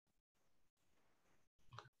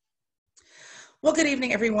Well, good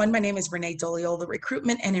evening, everyone. My name is Renee Dolio, the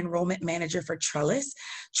Recruitment and Enrollment Manager for Trellis.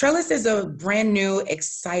 Trellis is a brand new,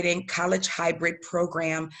 exciting college hybrid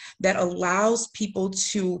program that allows people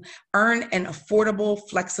to earn an affordable,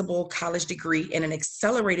 flexible college degree in an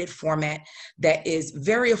accelerated format that is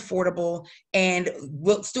very affordable, and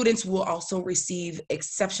students will also receive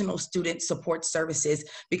exceptional student support services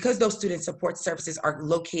because those student support services are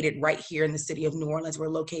located right here in the city of New Orleans. We're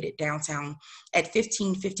located downtown at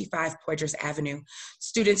 1555 Poydras Avenue.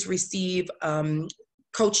 Students receive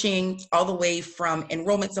coaching all the way from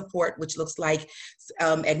enrollment support, which looks like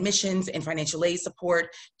admissions and financial aid support,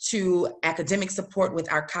 to academic support with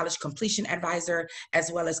our college completion advisor, as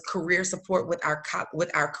well as career support with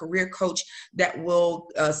our career coach that will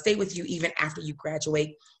stay with you even after you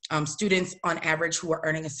graduate. Students on average who are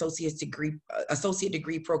earning associate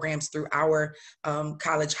degree programs through our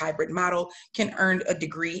college hybrid model can earn a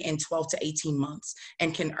degree in 12 to 18 months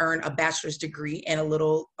and can earn a bachelor's degree in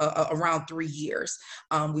around 3 years.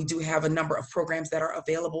 We do have a number of programs that are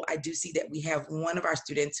available. I do see that we have one of our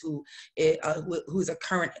students who is a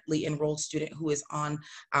currently enrolled student who is on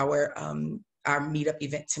our meetup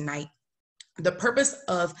event tonight. The purpose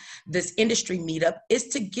of this industry meetup is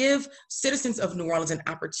to give citizens of New Orleans an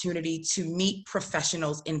opportunity to meet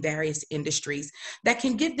professionals in various industries that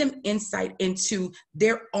can give them insight into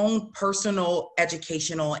their own personal,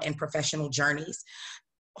 educational, and professional journeys.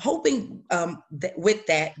 Hoping that with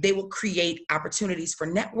that, they will create opportunities for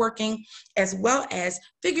networking, as well as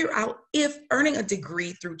figure out if earning a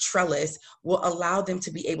degree through Trellis will allow them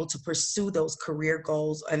to be able to pursue those career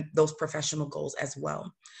goals and those professional goals as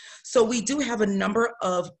well. So we do have a number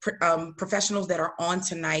of professionals that are on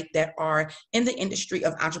tonight that are in the industry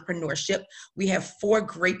of entrepreneurship. We have 4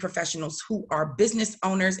 great professionals who are business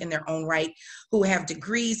owners in their own right, who have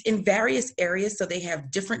degrees in various areas, so they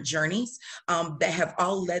have different journeys that have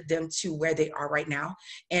all led them to where they are right now.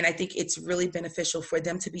 And I think it's really beneficial for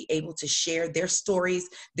them to be able to share their stories,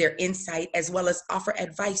 their insight, as well as offer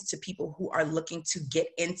advice to people who are looking to get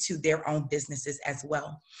into their own businesses as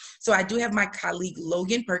well. So I do have my colleague,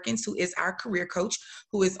 Storms-Perkins, who is our career coach,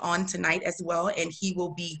 who is on tonight as well. And he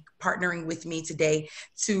will be partnering with me today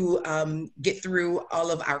to get through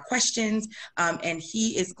all of our questions. And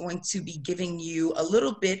he is going to be giving you a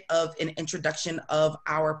little bit of an introduction of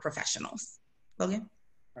our professionals. Logan?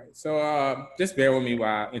 All right, so just bear with me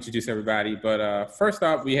while I introduce everybody. But first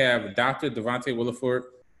up, we have Dr. Devonte Williford.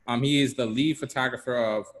 He is the lead photographer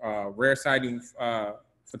of Rare Sighting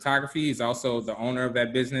Photography. He's also the owner of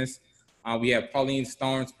that business. We have Pauline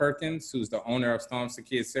Storms-Perkins, who's the owner of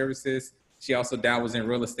Storms-Perkins Services. She also dabbles in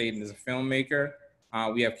real estate and is a filmmaker.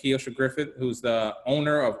 We have Keosha Griffiths, who's the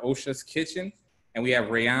owner of Osha's Kitchen. And we have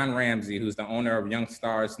Raion Ramsey, who's the owner of Young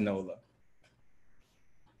Starz NOLA.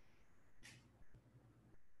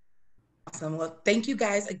 Awesome. Well, thank you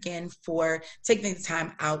guys again for taking the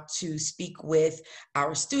time out to speak with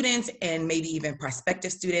our students and maybe even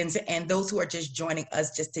prospective students and those who are just joining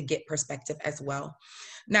us just to get perspective as well.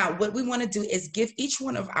 Now, what we want to do is give each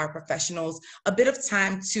one of our professionals a bit of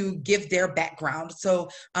time to give their background. So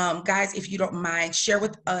guys, if you don't mind, share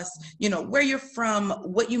with us, where you're from,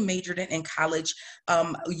 what you majored in college,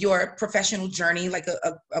 your professional journey, like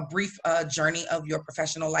a brief journey of your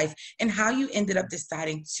professional life, and how you ended up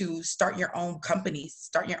deciding to start your own companies,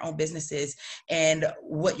 start your own businesses, and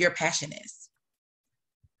what your passion is.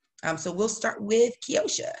 So we'll start with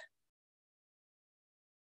Keosha.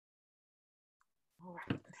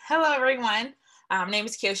 Hello, everyone. My name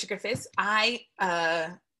is Keosha Griffiths. I,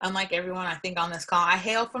 unlike everyone I think on this call, I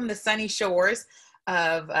hail from the sunny shores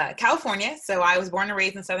of California. So I was born and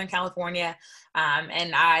raised in Southern California,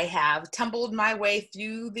 and I have tumbled my way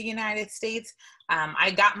through the United States.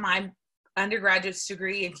 I got my undergraduate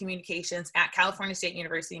degree in communications at California State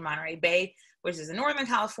University, Monterey Bay, which is in Northern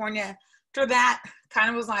California. After that, kind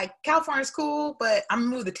of was like, California's cool, but I'm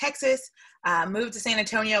gonna move to Texas. Moved to San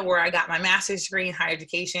Antonio, where I got my master's degree in higher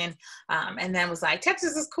education, and then was like,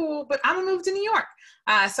 Texas is cool, but I'm gonna move to New York.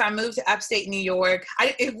 So I moved to upstate New York.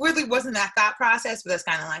 It really wasn't that thought process, but that's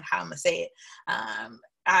kind of like how I'm gonna say it.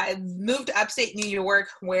 I moved to upstate New York,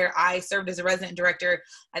 where I served as a resident director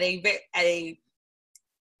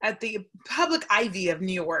at the public Ivy of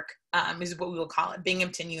New York, is what we will call it,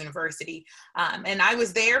 Binghamton University. And I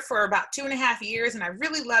was there for about 2.5 years, and I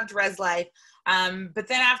really loved res life. But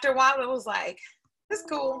then after a while, it was like, that's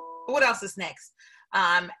cool, but what else is next?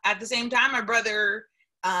 At the same time, my brother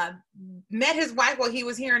met his wife while he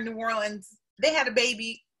was here in New Orleans. They had a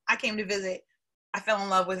baby. I came to visit. I fell in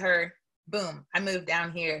love with her. Boom, I moved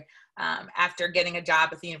down here after getting a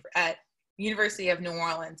job at University of New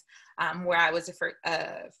Orleans, where I was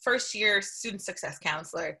a first-year student success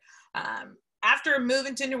counselor. after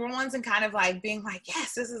moving to New Orleans and kind of like being like,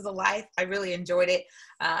 yes, this is a life, I really enjoyed it.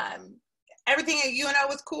 Everything at UNO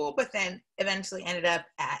was cool, but then eventually ended up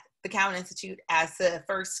at the Cowan Institute as the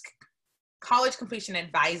first college completion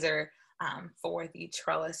advisor for the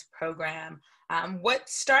Trellis program. What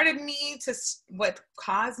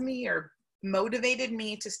caused me or motivated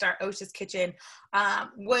me to start Osha's Kitchen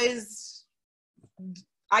was,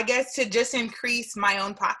 I guess, to just increase my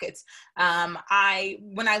own pockets.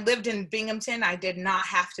 When I lived in Binghamton, I did not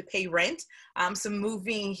have to pay rent. So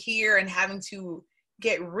moving here and having to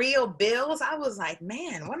get real bills, I was like,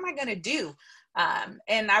 man, what am I gonna do?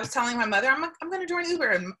 And I was telling my mother, I'm gonna join Uber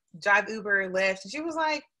and drive Uber, Lyft. And she was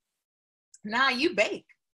like, nah, you bake.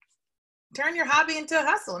 Turn your hobby into a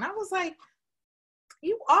hustle. And I was like,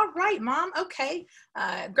 you are right, Mom. Okay.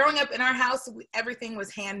 Growing up in our house, everything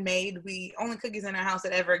was handmade. The only cookies in our house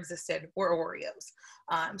that ever existed were Oreos.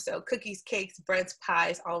 So cookies, cakes, breads,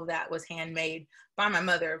 pies, all of that was handmade by my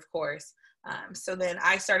mother, of course. So then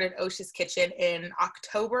I started Osha's Kitchen in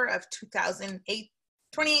October of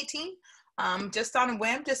 2018, just on a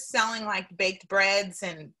whim, just selling like baked breads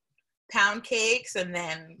and pound cakes, and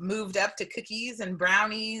then moved up to cookies and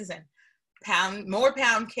brownies and more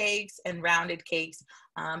pound cakes and rounded cakes,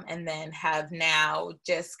 and then have now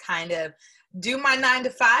just kind of do my 9 to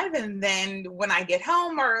 5, and then when I get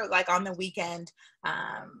home or like on the weekend,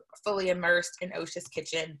 fully immersed in Osha's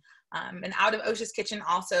Kitchen. And out of Osha's Kitchen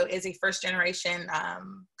also is a first generation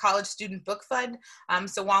college student book fund.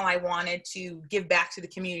 So while I wanted to give back to the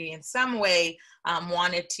community in some way,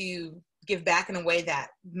 wanted to give back in a way that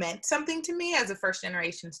meant something to me as a first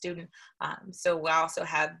generation student. So we also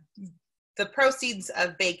have the proceeds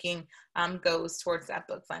of baking goes towards that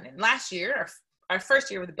book fund. And last year, our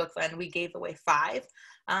first year with the book fund, we gave away 5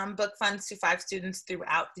 book funds to 5 students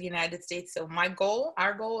throughout the United States. So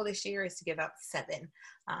our goal this year is to give out 7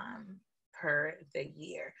 per the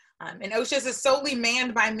year. And Osha's is solely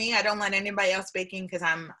manned by me. I don't let anybody else baking because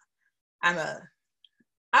I'm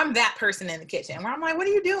that person in the kitchen where I'm like, what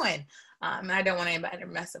are you doing? And I don't want anybody to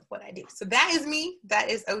mess up what I do. So that is me. That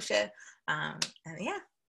is Osha. And yeah.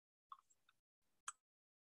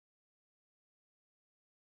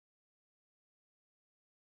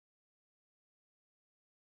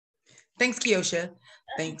 Thanks, Keosha.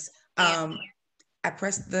 Thanks. I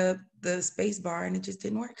pressed the space bar and it just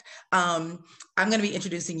didn't work. I'm going to be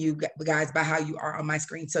introducing you guys by how you are on my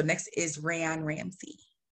screen. So next is Raion Ramsey.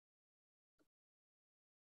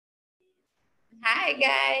 Hi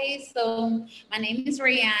guys, so my name is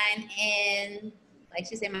Raion, and like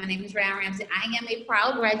she said, my name is Raion Ramsey. I am a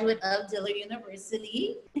proud graduate of Dillard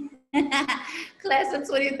University, class of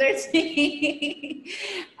 2013.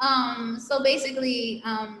 So basically,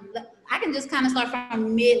 I can just kind of start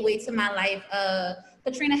from midway to my life.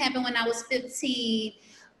 Katrina happened when I was 15,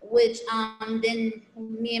 which then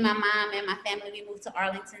me and my mom and my family, we moved to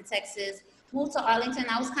Arlington, Texas. Moved to Arlington,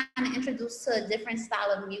 I was kind of introduced to a different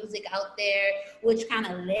style of music out there, which kind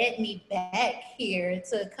of led me back here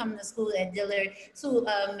to come to school at Dillard to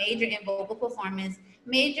major in vocal performance.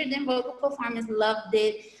 Majored in vocal performance, loved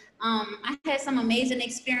it. I had some amazing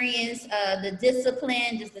experience. The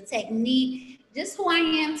discipline, just the technique, just who I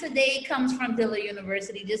am today comes from Dillard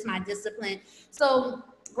University, just my discipline. So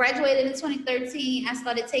graduated in 2013. I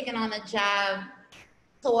started taking on a job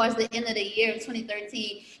towards the end of the year of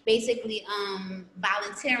 2013, basically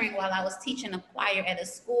volunteering while I was teaching a choir at a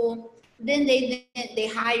school. Then they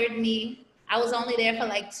hired me. I was only there for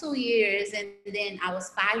like 2 years, and then I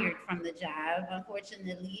was fired from the job,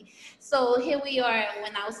 unfortunately. So here we are.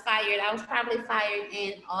 When I was fired, I was probably fired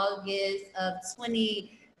in August of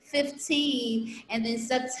 2015, and then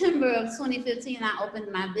September of 2015, I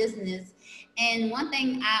opened my business. And one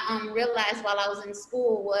thing I realized while I was in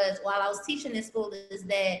school while I was teaching in school, is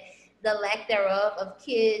that the lack thereof of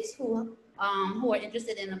kids who are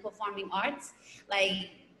interested in the performing arts,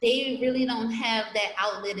 like they really don't have that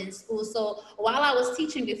outlet in school. So while I was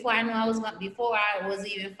teaching, before I was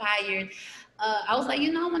even fired, I was like,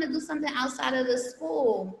 I want to do something outside of the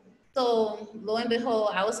school. So lo and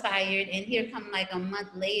behold, I was fired, and here come like a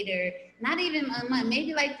month later, not even a month,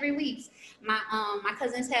 maybe like 3 weeks. My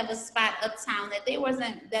cousins have a spot uptown that they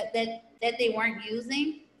weren't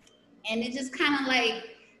using, and it just kind of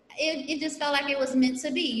like it just felt like it was meant to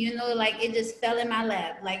be, like it just fell in my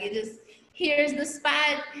lap, like it just, here's the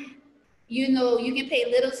spot. You can pay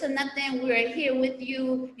little to nothing. We're here with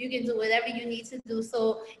you. You can do whatever you need to do.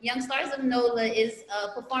 So Young Stars of NOLA is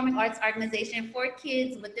a performing arts organization for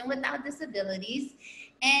kids with and without disabilities.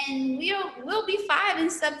 And we'll be 5 in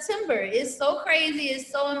September. It's so crazy. It's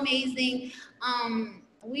so amazing.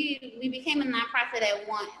 We became a nonprofit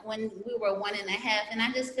when we were 1.5. And I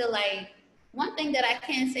just feel like one thing that I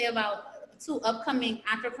can say about two upcoming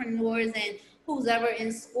entrepreneurs and who's ever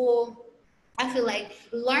in school, I feel like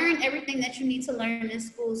learn everything that you need to learn in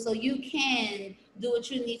school so you can do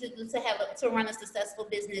what you need to do to run a successful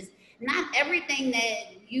business. Not everything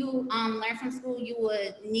that you learn from school you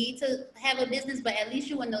would need to have a business, but at least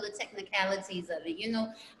you would know the technicalities of it. You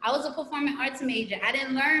know, I was a performing arts major. I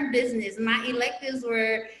didn't learn business. My electives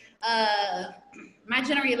were my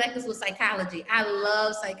general electives was psychology. I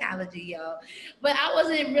love psychology, y'all. But I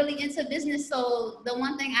wasn't really into business. So the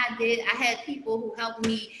one thing I did, I had people who helped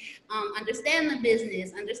me understand the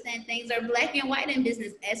business, understand things are black and white in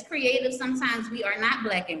business. As creatives, sometimes we are not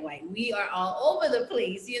black and white. We are all over the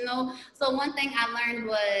place, you know? So one thing I learned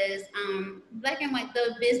was black and white,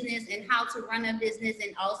 the business and how to run a business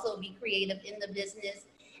and also be creative in the business.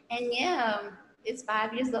 And yeah, it's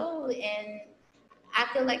 5 years old, and I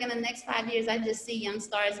feel like in the next 5 years, I just see Young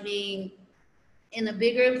Starz being in a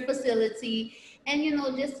bigger facility and, you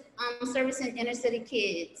know, just servicing inner city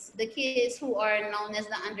kids, the kids who are known as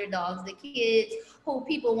the underdogs, the kids who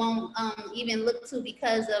people won't even look to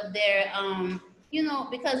because of their, you know,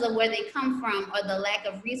 because of where they come from or the lack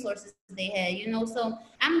of resources they had, you know. So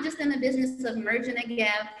I'm just in the business of merging a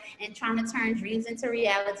gap and trying to turn dreams into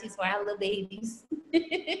realities for our little babies.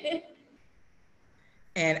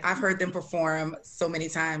 And I've heard them perform so many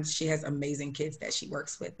times. She has amazing kids that she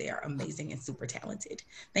works with. They are amazing and super talented.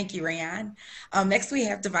 Thank you, Raion. Next, we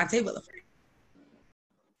have Devonte Williford.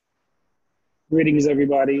 Greetings,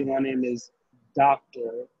 everybody. My name is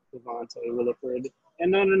Dr. Devonte Williford.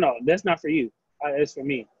 And no, that's not for you. It's for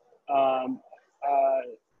me.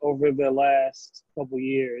 Over the last couple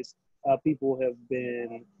years, people have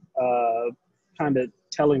been kind of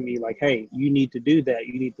telling me like, hey, you need to do that.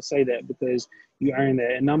 You need to say that because you earned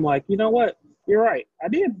that. And I'm like, you know what? You're right. I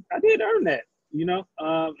did earn that, you know?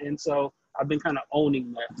 And so I've been kind of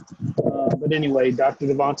owning that. But anyway, Dr.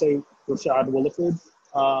 Devonte Rashad Williford.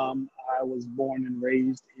 I was born and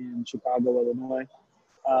raised in Chicago, Illinois.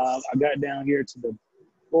 I got down here to the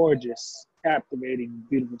gorgeous, captivating,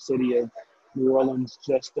 beautiful city of New Orleans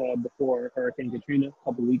just before Hurricane Katrina, a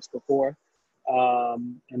couple weeks before.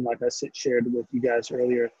 And like I shared with you guys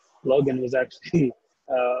earlier, Logan was actually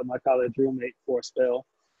my college roommate for a spell.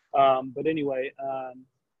 But anyway,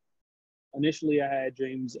 initially I had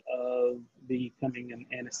dreams of becoming an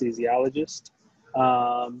anesthesiologist.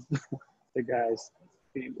 The guy's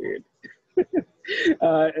being weird.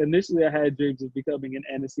 Initially I had dreams of becoming an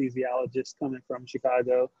anesthesiologist coming from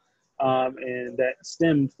Chicago. And that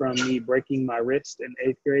stemmed from me breaking my wrist in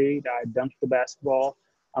 8th grade. I dunked the basketball.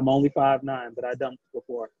 I'm only 5'9", but I dunked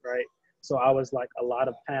before, right? So I was like a lot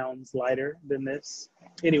of pounds lighter than this.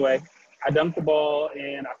 Anyway, I dunked the ball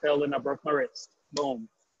and I fell and I broke my wrist. Boom.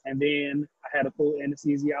 And then I had a full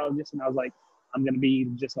anesthesiologist and I was like, I'm going to be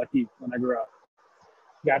just like you when I grow up.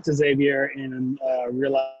 Got to Xavier and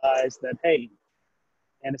realized that, hey,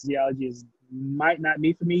 anesthesiology might not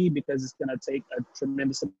be for me because it's going to take a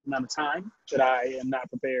tremendous amount of time that I am not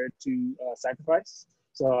prepared to sacrifice.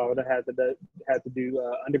 So I would have had to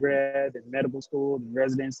do undergrad and medical school and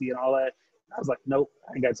residency and all that. I was like, nope,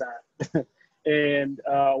 I ain't got time. And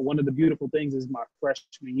one of the beautiful things is my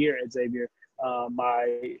freshman year at Xavier,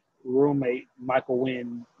 my roommate, Michael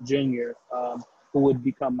Wynn Jr., who would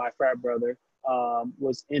become my frat brother,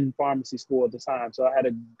 was in pharmacy school at the time. So I had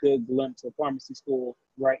a good glimpse of pharmacy school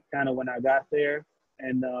right kind of when I got there.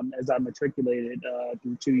 And as I matriculated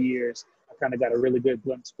through 2 years, I kind of got a really good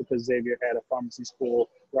glimpse because Xavier had a pharmacy school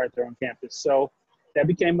right there on campus. So that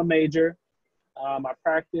became a major. I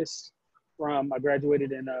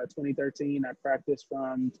graduated in 2013. I practiced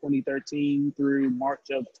from 2013 through March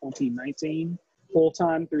of 2019,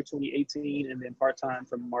 full-time through 2018, and then part-time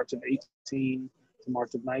from March of 18 to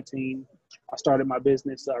March of 19. I started my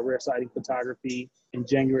business, Rare Sighting Photography, in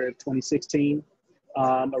January of 2016.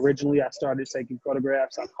 Originally, I started taking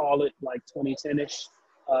photographs. I call it like 2010-ish.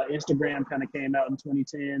 Instagram kind of came out in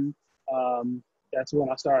 2010. That's when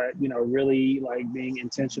I started, really like being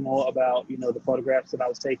intentional about, the photographs that I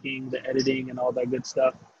was taking, the editing and all that good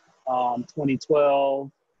stuff.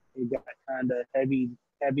 2012, it got kind of heavy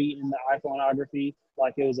in the iPhoneography.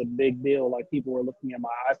 Like it was a big deal. Like people were looking at my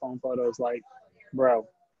iPhone photos like, bro,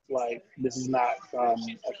 like this is not a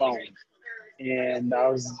phone. And I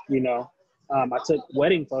was, I took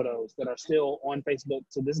wedding photos that are still on Facebook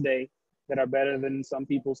to this day that are better than some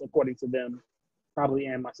people's, according to them, probably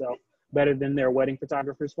and myself, better than their wedding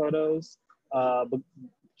photographer's photos, but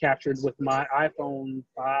captured with my iPhone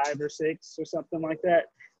 5 or 6 or something like that,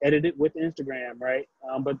 edited with Instagram, right?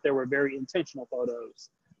 But they were very intentional photos,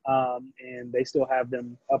 and they still have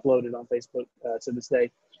them uploaded on Facebook to this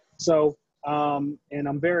day. So And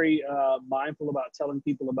I'm very mindful about telling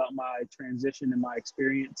people about my transition and my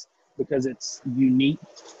experience because it's unique.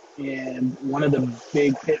 And one of the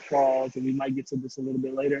big pitfalls, and we might get to this a little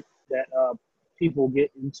bit later, that people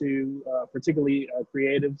get into, particularly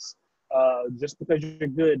creatives, just because you're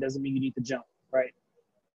good doesn't mean you need to jump, right?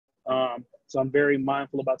 So I'm very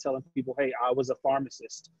mindful about telling people, hey, I was a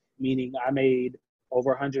pharmacist, meaning I made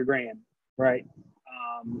over 100 grand, right?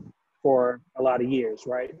 For a lot of years,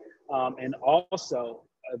 right? And also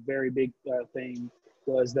a very big thing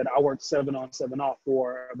was that I worked 7 on, 7 off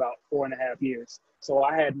for about 4.5 years. So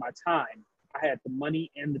I had my time. I had the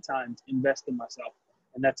money and the time to invest in myself.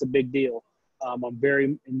 And that's a big deal. I'm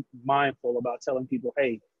very mindful about telling people,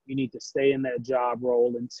 hey, you need to stay in that job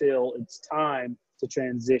role until it's time to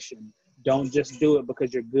transition. Don't just do it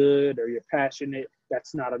because you're good or you're passionate.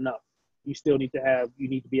 That's not enough. You still need to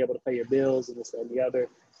be able to pay your bills and this and the other.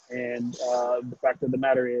 And the fact of the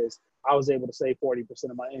matter is, I was able to save 40%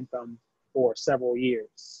 of my income for several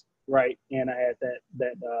years, right? And I had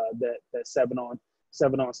that 7 on,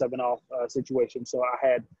 7 off situation. So I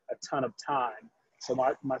had a ton of time. So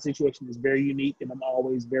my situation is very unique, and I'm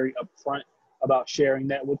always very upfront about sharing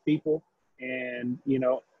that with people. And, you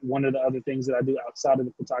know, one of the other things that I do outside of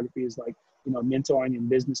the photography is like, you know, mentoring and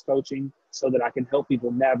business coaching so that I can help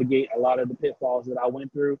people navigate a lot of the pitfalls that I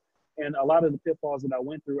went through. And a lot of the pitfalls that I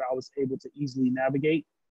went through, I was able to easily navigate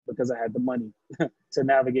because I had the money to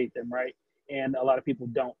navigate them, right? And a lot of people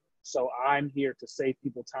don't. So I'm here to save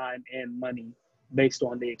people time and money based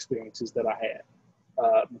on the experiences that I had,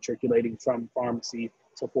 matriculating from pharmacy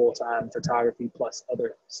to full-time photography plus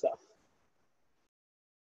other stuff.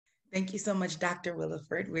 Thank you so much, Dr.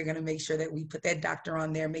 Williford. We're going to make sure that we put that doctor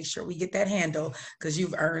on there, make sure we get that handle because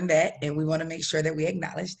you've earned that, and we want to make sure that we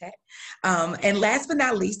acknowledge that. And last but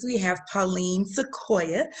not least, we have Pauline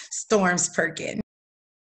Sequoia, Storms-Perkins.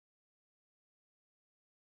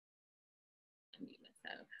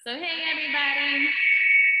 So hey everybody.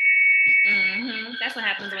 That's what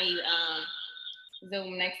happens when you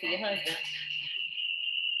Zoom next to your husband.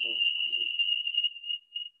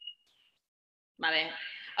 My bad.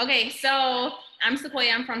 Okay, so I'm Sequoia.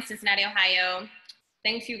 I'm from Cincinnati, Ohio.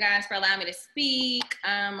 Thanks you guys for allowing me to speak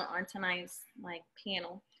on tonight's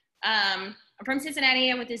panel. I'm from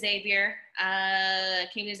Cincinnati. I went to Xavier.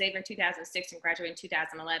 Came to Xavier in 2006 and graduated in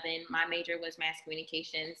 2011. My major was mass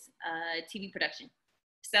communications, TV production.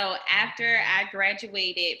 So after I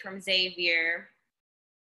graduated from Xavier,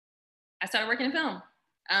 I started working in film.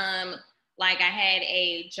 I had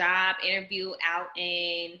a job interview out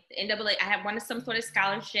in NAA. I had won some sort of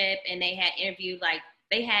scholarship, and they had interviewed,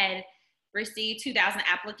 they had received 2,000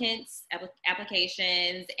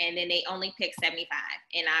 applications, and then they only picked 75.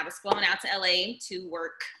 And I was flown out to LA to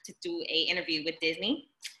work, to do an interview with Disney.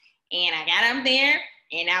 And I got up there,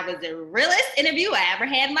 and that was the realest interview I ever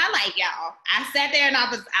had in my life, y'all. I sat there and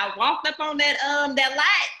I walked up on that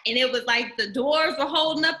lot, and it was like the doors were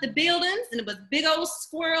holding up the buildings, and it was big old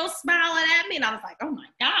squirrels smiling at me, and I was like, oh my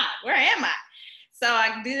God, where am I? So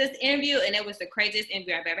I did this interview, and it was the craziest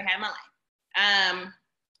interview I've ever had in my life.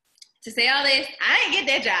 To say all this, I didn't get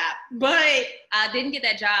that job, but I didn't get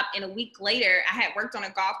that job. And a week later, I had worked on a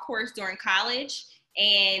golf course during college,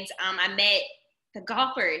 and I met the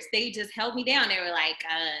golfers. They just held me down. They were like,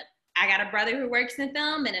 I got a brother who works in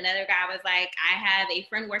film, and another guy was like, I have a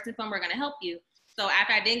friend who works in film, we're gonna help you. So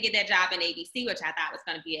after I didn't get that job in ABC, which I thought was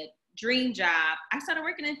gonna be a dream job, I started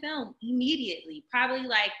working in film immediately, probably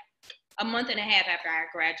like a month and a half after I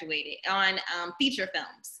graduated, on feature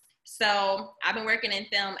films. So I've been working in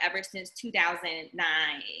film ever since 2009.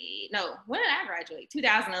 No, when did I graduate?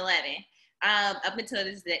 2011. Up until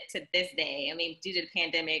this day. I mean, due to the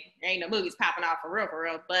pandemic, there ain't no movies popping off for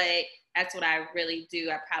real, but that's what I really do.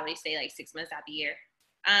 I probably stay like 6 months out the year.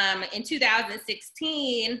 In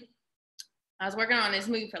 2016, I was working on this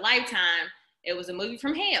movie for Lifetime. It was a movie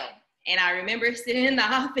from hell. And I remember sitting in the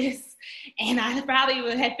office, and I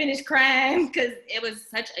probably had finished crying because it was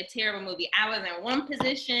such a terrible movie. I was in one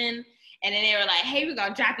position, and then they were like, hey, we're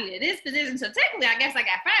going to drop you to this position. So technically, I guess I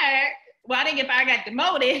got fired. Well, I didn't get fired, I got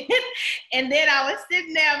demoted. And then I was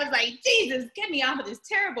sitting there, I was like, Jesus, get me off of this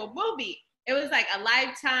terrible movie. It was like a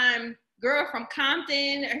Lifetime girl from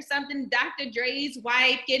Compton or something, Dr. Dre's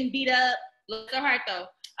wife getting beat up. Bless her heart, though.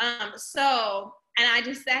 And I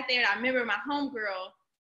just sat there, and I remember my homegirl,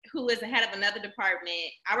 who is the head of another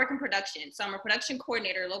department. I work in production. So I'm a production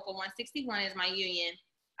coordinator. Local 161 is my union,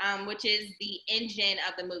 which is the engine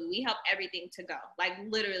of the movie. We help everything to go. Like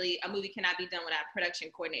literally, a movie cannot be done without a production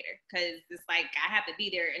coordinator, because it's like I have to be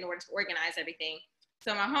there in order to organize everything.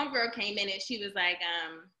 So my homegirl came in, and she was like,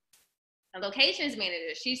 a locations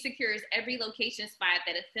manager. She secures every location spot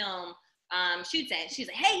that a film shoots at. She's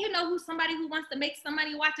like, hey, you know who's somebody who wants to make some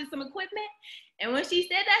money watching some equipment? And when she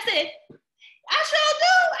said that, I said, I sure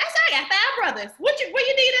do. I said, I got 5 brothers. Where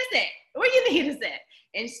you need us at? Where you need us at?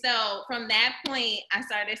 And so from that point, I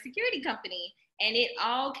started a security company, and it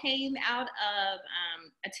all came out of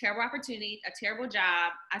a terrible opportunity, a terrible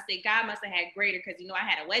job. I said, God must have had greater, because, you know, I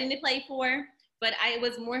had a wedding to play for, but it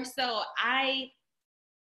was more so my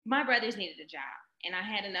brothers needed a job, and I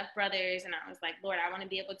had enough brothers, and I was like, Lord, I want to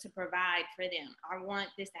be able to provide for them. I want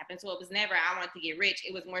this to happen. So it was never, I want to get rich.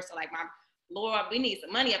 It was more so like, Lord, we need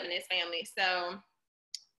some money up in this family. So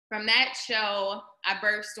from that show, I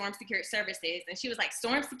birthed Storm Security Services, and she was like,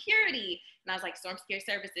 Storm Security. And I was like, Storm Security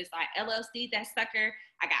Services. So I LLC'd that sucker.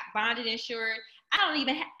 I got bonded, insured. I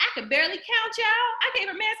could barely count, y'all. I came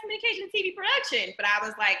from mass communication and TV production, but I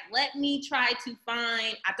was like, let me try to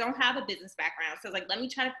I don't have a business background. So I was like, let me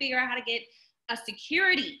try to figure out how to get a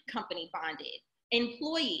security company bonded.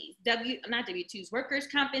 Employees, not W-2s, workers'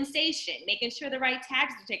 compensation, making sure the right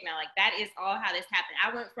taxes are taken out. Like, that is all how this happened.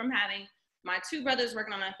 I went from having my 2 brothers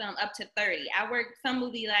working on a film up to 30. I worked some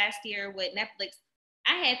movie last year with Netflix.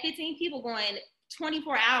 I had 15 people going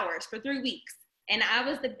 24 hours for 3 weeks. And I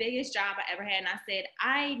was the biggest job I ever had. And I said,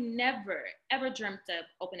 I never, ever dreamt of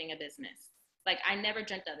opening a business. Like, I never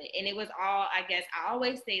dreamt of it. And it was all, I guess, I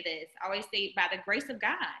always say this, I always say by the grace of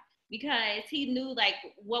God, because he knew like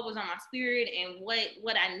what was on my spirit and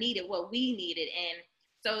what I needed, what we needed. And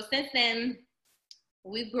so since then,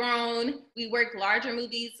 we've grown, we worked larger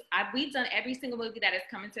movies. We've done every single movie that has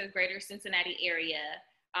come into the greater Cincinnati area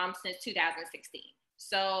since 2016.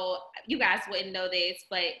 So you guys wouldn't know this,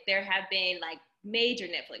 but there have been like major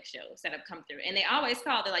Netflix shows that have come through, and they always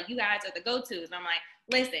call, they're like, you guys are the go-tos. And I'm like,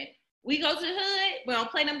 listen, we go to the hood, we don't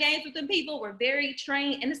play them games with them people, we're very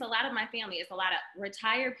trained, and it's a lot of my family, it's a lot of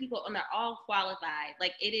retired people, and they're all qualified.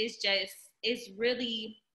 Like, it's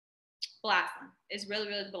really blossom. It's really,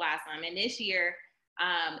 really blossom. And this year,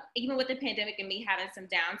 even with the pandemic and me having some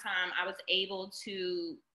downtime, I was able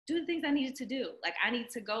to do the things I needed to do. Like, I need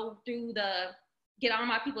to go through get all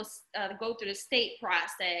my people to go through the state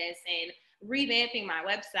process and revamping my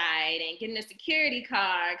website and getting a security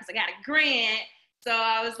card because I got a grant. So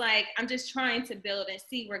I was like, I'm just trying to build and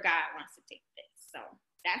see where God wants to take this. So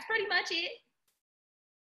that's pretty much it.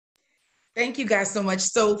 Thank you guys so much.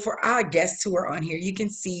 So for our guests who are on here, you can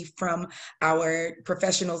see from our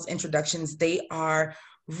professionals' introductions, they are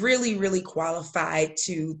really, really qualified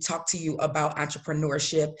to talk to you about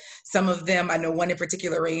entrepreneurship. Some of them, I know one in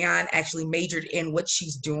particular, Raion, actually majored in what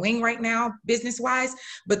she's doing right now, business-wise,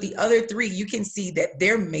 but the other 3, you can see that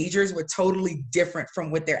their majors were totally different from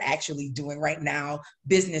what they're actually doing right now,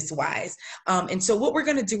 business-wise. And so what we're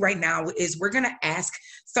gonna do right now is we're gonna ask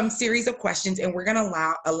some series of questions, and we're gonna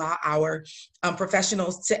allow our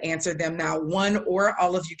professionals to answer them. Now, one or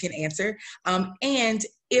all of you can answer. And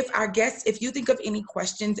if you think of any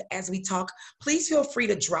questions as we talk, please feel free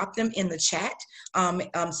to drop them in the chat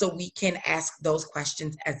so we can ask those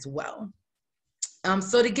questions as well.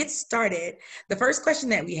 So to get started, the first question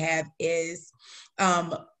that we have is,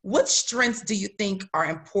 what strengths do you think are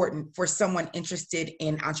important for someone interested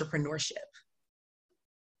in entrepreneurship?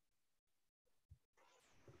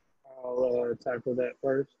 I'll tackle that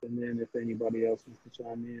first, and then if anybody else wants to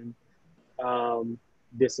chime in.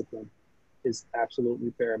 Discipline is absolutely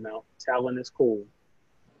paramount. Talent is cool.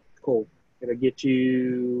 It'll get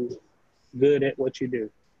you good at what you do.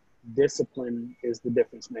 Discipline is the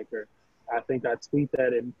difference maker. I think I tweet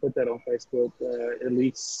that and put that on Facebook at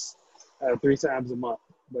least 3 times a month.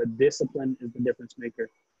 But discipline is the difference maker,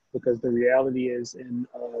 because the reality is in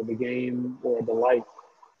the game or the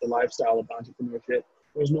lifestyle of entrepreneurship,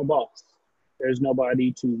 there's no boss. There's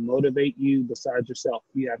nobody to motivate you besides yourself.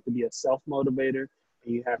 You have to be a self-motivator,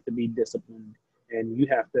 and you have to be disciplined. And you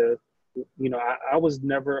have to, I was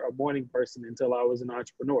never a morning person until I was an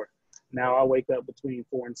entrepreneur. Now I wake up between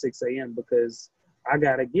 4 and 6 a.m. because I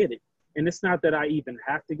got to get it. And it's not that I even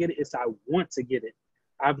have to get it, it's I want to get it.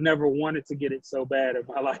 I've never wanted to get it so bad in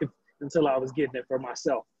my life until I was getting it for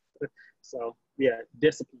myself. So yeah,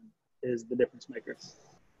 discipline is the difference maker.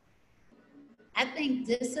 I think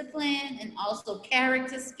discipline and also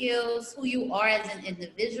character skills, who you are as an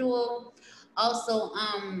individual. Also,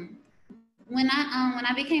 when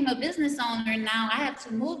I became a business owner, now I have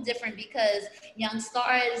to move different because Young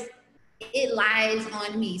Starz, it lies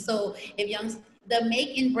on me. So if the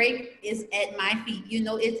make and break is at my feet,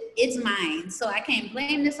 it's mine. So I can't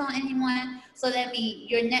blame this on anyone. So that means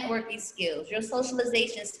your networking skills, your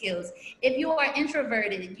socialization skills. If you are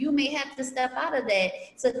introverted, you may have to step out of that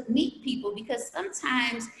to meet people, because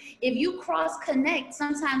sometimes if you cross connect,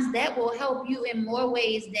 sometimes that will help you in more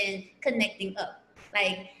ways than connecting up.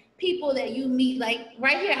 Like, people that you meet, like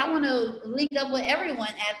right here, I want to link up with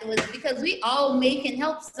everyone afterwards because we all can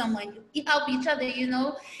help someone, we help each other, you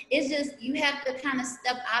know. It's just, you have to kind of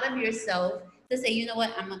step out of yourself to say, you know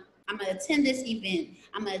what, I'm gonna attend this event,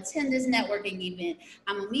 I'm gonna attend this networking event,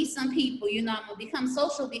 I'm gonna meet some people, you know, I'm gonna become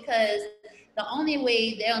social, because the only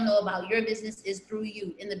way they'll know about your business is through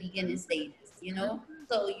you in the beginning stages, you know.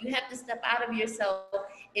 So you have to step out of yourself.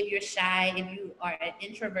 If you're shy, if you are an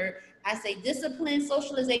introvert, I say discipline,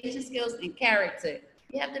 socialization skills, and character.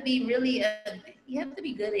 You have to be really, you have to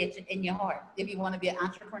be good in your heart if you want to be an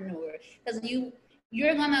entrepreneur, because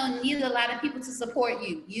you're gonna need a lot of people to support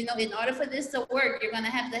you. You know, in order for this to work, you're gonna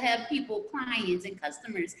have people, clients and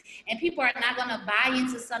customers, and people are not gonna buy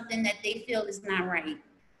into something that they feel is not right.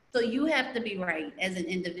 So you have to be right as an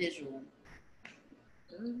individual.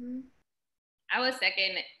 Mm-hmm. I would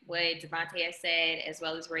second what Devonte has said, as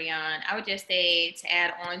well as Raion. I would just say, to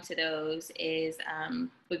add on to those is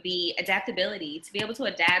would be adaptability, to be able to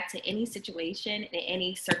adapt to any situation and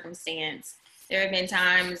any circumstance. There have been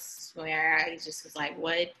times where I just was like,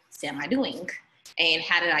 what am I doing? And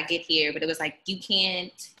how did I get here? But it was like, you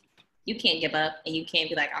can't give up, and you can't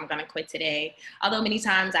be like, I'm gonna quit today. Although many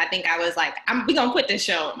times I think I was like, we're gonna quit this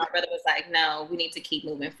show. My brother was like, no, we need to keep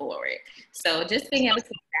moving forward. So just being able to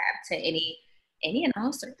adapt to any and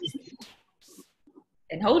all circumstances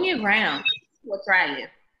and holding your ground. We'll try it.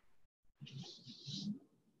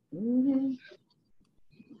 Mm-hmm.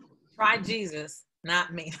 Try Jesus,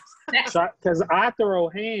 not me. Because I throw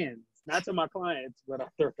hands, not to my clients, but I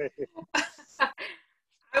throw hands.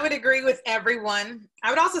 I would agree with everyone. I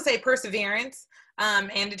would also say perseverance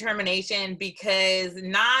and determination, because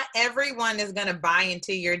not everyone is going to buy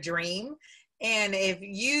into your dream. And if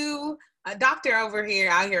you, a doctor over here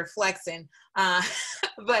out here flexing,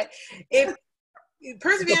 but if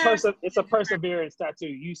perseverance, it's a perseverance tattoo.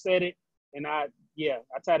 You said it, and I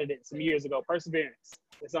tatted it some years ago. Perseverance.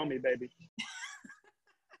 It's on me, baby.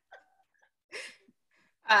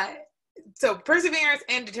 So perseverance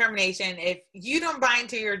and determination. If you don't buy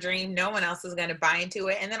into your dream, no one else is going to buy into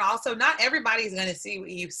it. And then also, not everybody's going to see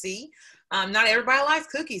what you see. Not everybody likes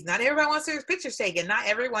cookies. Not everybody wants their pictures taken. Not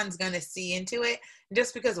everyone's going to see into it.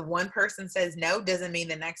 Just because one person says no doesn't mean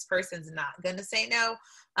the next person's not going to say no.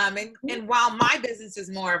 And while my business is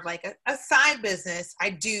more of like a side business,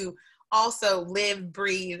 I do also live,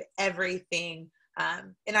 breathe everything.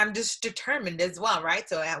 And I'm just determined as well, right?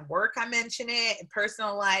 So at work, I mention it, in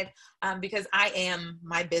personal life, because I am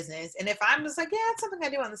my business. And if I'm just like, yeah, it's something I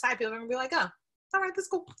do on the side, people are going to be like, oh, all right, that's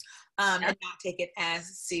cool. And not take it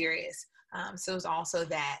as serious. So it's also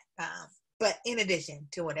that, but in addition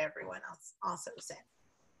to what everyone else also said.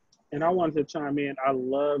 And I wanted to chime in. I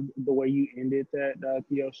loved the way you ended that,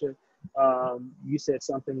 Keosha. You said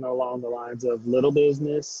something along the lines of little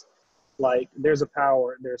business. Like there's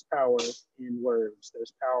power in words.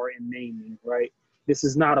 There's power in naming, right? This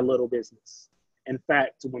is not a little business. In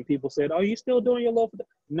fact, when people said, oh, you still doing your little,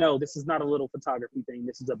 no, this is not a little photography thing.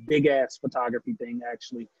 This is a big ass photography thing,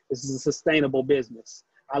 actually. This is a sustainable business.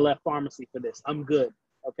 I left pharmacy for this. I'm good.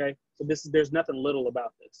 Okay. So there's nothing little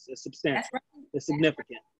about this. It's substantial. Right. It's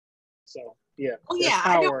significant. So yeah. Oh yeah,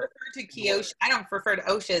 I don't refer to Keosha. I don't refer to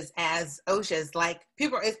Osha's as Osha's. Like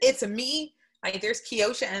people, it's a me. Like there's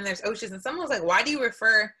Keosha and there's Osha's, and someone's like, why do you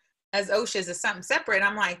refer as Osha's as something separate?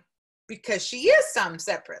 I'm like, because she is something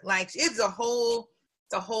separate. Like it's a whole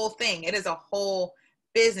thing. It is a whole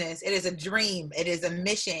business. It is a dream. It is a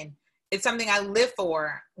mission. It's something I live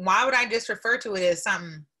for. Why would I just refer to it as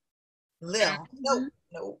something little?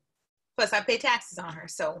 No. Plus I pay taxes on her.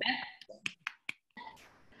 So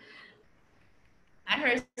I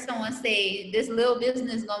heard someone say this little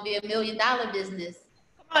business is gonna be $1 million business.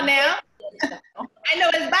 Come on now. I know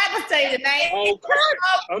it's Bible study tonight.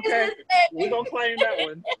 Okay. We're gonna claim that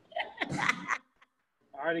one.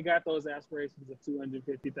 I already got those aspirations of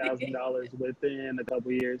 $250,000 within a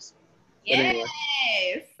couple years. Yes.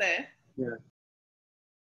 Anyway. Yeah.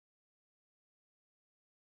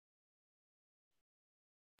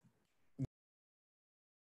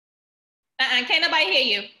 Can't nobody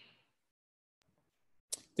hear you.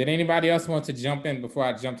 Did anybody else want to jump in before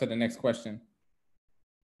I jump to the next question?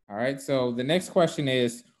 All right, so the next question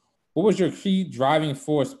is, what was your key driving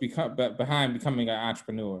force behind becoming an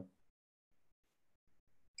entrepreneur?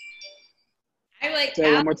 Say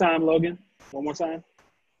it one more time, Logan. One more time.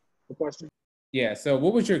 The question. Yeah, so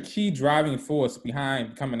what was your key driving force behind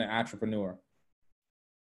becoming an entrepreneur?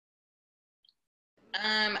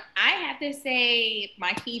 I have to say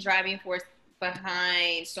my key driving force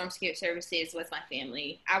behind Storms-Perkins Services was my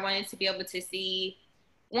family. I wanted to be able to see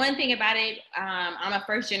one thing about it, I'm a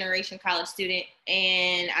first generation college student,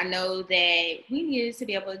 and I know that we needed to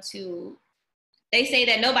be able to, they say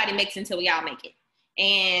that nobody makes until we all make it.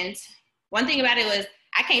 And one thing about it was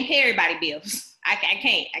I can't pay everybody bills. I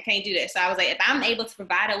can't do that. So I was like, if I'm able to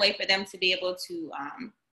provide a way for them to be able to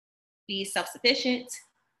be self-sufficient,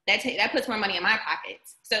 that puts more money in my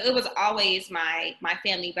pockets. So it was always my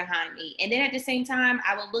family behind me. And then at the same time,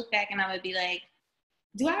 I would look back and I would be like,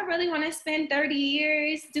 do I really want to spend 30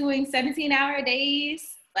 years doing 17-hour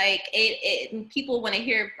days? Like people want to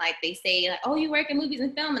hear, like they say, like, oh, you work in movies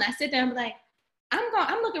and film. And I sit there and be like,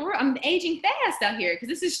 I'm aging fast out here because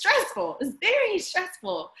this is stressful. It's very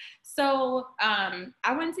stressful. So I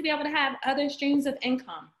wanted to be able to have other streams of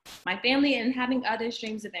income, my family, and having other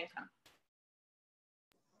streams of income.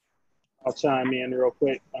 I'll chime in real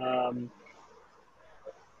quick.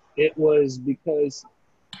 It was because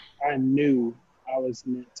I knew I was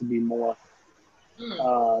meant to be more.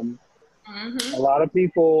 A lot of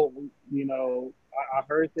people, you know, I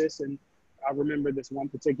heard this, and I remember this one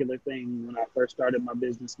particular thing when I first started my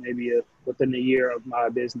business, maybe within a year of my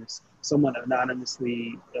business. Someone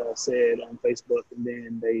anonymously said on Facebook, and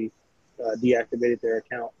then they deactivated their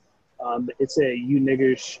account. It said, "You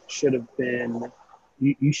niggers should have been,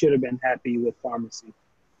 you should have been happy with pharmacy,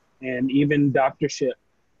 and even doctorship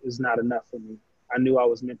is not enough for me. I knew I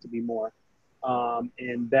was meant to be more."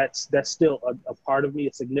 And that's still a part of me,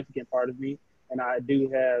 a significant part of me. And I do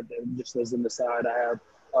have, just as an aside, I have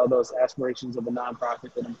those aspirations of a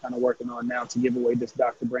nonprofit that I'm kind of working on now to give away this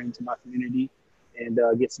doctor brain to my community and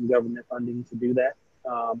get some government funding to do that.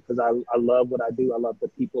 Because I love what I do. I love the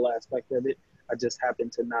people aspect of it. I just happen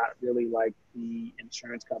to not really like the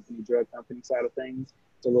insurance company, drug company side of things.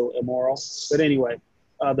 It's a little immoral. But anyway,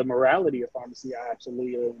 the morality of pharmacy, I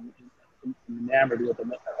absolutely am enamored with.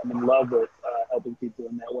 I'm in love with helping people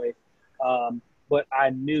in that way. But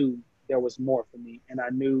I knew there was more for me, and I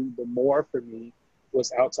knew the more for me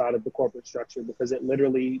was outside of the corporate structure, because it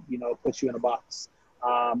literally, you know, puts you in a box.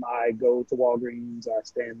 I go to Walgreens, I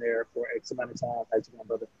stand there for X amount of time. Thanks to my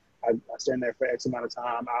brother. I stand there for X amount of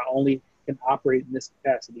time. I only can operate in this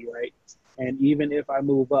capacity, right? And even if I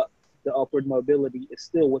move up, the upward mobility is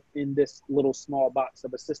still within this little small box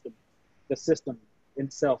of a system. The system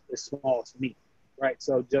itself is small to me, right?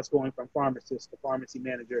 So just going from pharmacist to pharmacy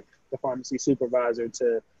manager to pharmacy supervisor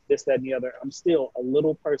to this, that, and the other, I'm still a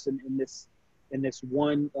little person in this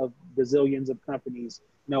one of bazillions of companies.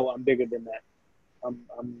 No, I'm bigger than that.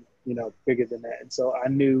 I'm you know, bigger than that. And so I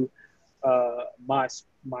knew my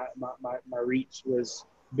reach was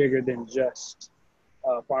bigger than just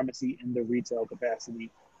pharmacy in the retail capacity.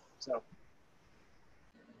 So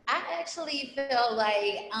I actually felt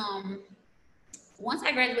like once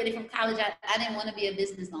I graduated from college, I didn't want to be a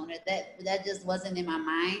business owner. That just wasn't in my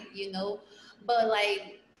mind, you know. But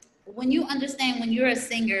like, when you understand, when you're a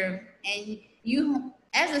singer, and you,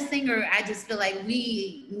 as a singer, I just feel like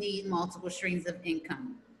we need multiple streams of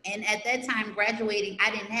income. And at that time, graduating,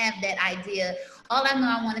 I didn't have that idea. All I know,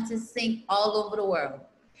 I wanted to sing all over the world.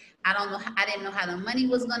 I didn't know how the money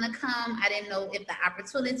was going to come. I didn't know if the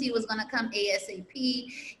opportunity was going to come ASAP,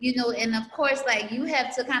 you know. And of course, like, you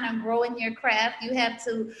have to kind of grow in your craft. You have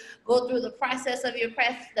to go through the process of your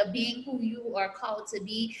craft, the being who you are called to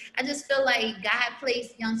be. I just feel like God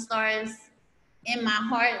placed Young Starz in my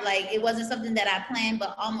heart. Like, it wasn't something that I planned,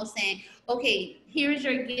 but almost saying, okay, here's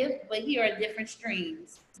your gift, but here are different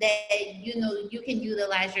streams that, you know, you can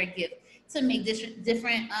utilize your gift to make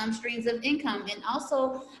different streams of income. And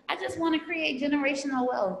also, I just want to create generational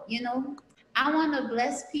wealth, you know. I want to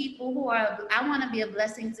bless people I want to be a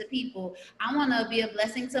blessing to people. I want to be a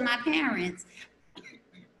blessing to my parents.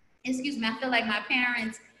 Excuse me, I feel like my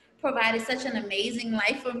parents provided such an amazing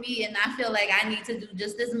life for me, and I feel like I need to do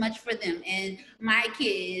just as much for them and my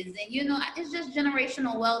kids. And, you know, it's just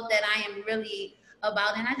generational wealth that I am really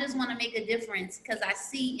about. And I just want to make a difference, because I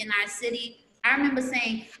see in our city, I remember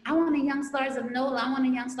saying, I want a Young Starz of NOLA, I want a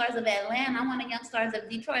Young Starz of Atlanta, I want a Young Starz of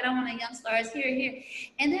Detroit, I want a Young Starz here.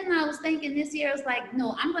 And then I was thinking this year, I was like,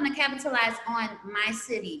 no, I'm going to capitalize on my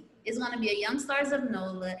city. It's going to be a Young Starz of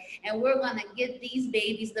NOLA, and we're going to get these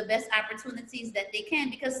babies the best opportunities that they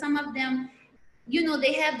can, because some of them, you know,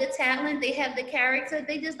 they have the talent, they have the character,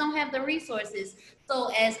 they just don't have the resources.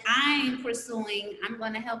 So as I'm pursuing, I'm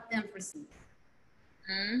going to help them pursue.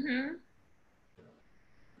 Mm-hmm.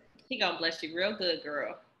 He gonna bless you real good,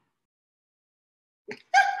 girl.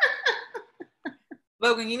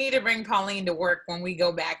 Logan, you need to bring Pauline to work when we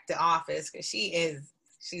go back to office, because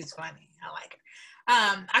she's funny. I like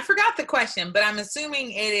her. I forgot the question, but I'm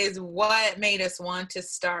assuming it is what made us want to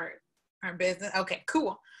start our business. Okay,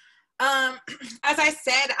 cool. As I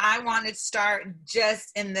said, I wanted to start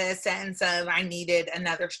just in the sense of I needed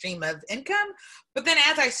another stream of income. But then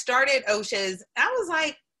as I started Osha's, I was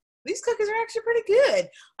like, these cookies are actually pretty good.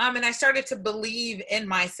 And I started to believe in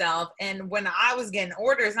myself. And when I was getting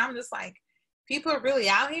orders, I'm just like, people are really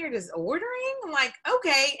out here just ordering? I'm like,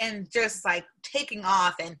 okay. And just like taking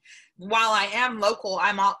off. And while I am local,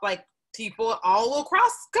 I'm all like people all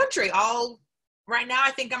across country, right now,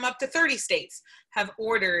 I think I'm up to 30 states have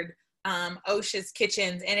ordered Osha's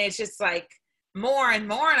kitchens, and it's just like more and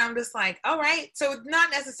more, and I'm just like, all right. So not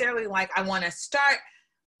necessarily like I wanted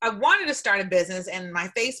to start a business, and my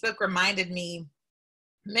Facebook reminded me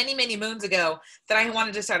many moons ago that I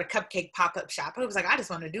wanted to start a cupcake pop-up shop. I was like, I just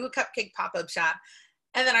want to do a cupcake pop-up shop.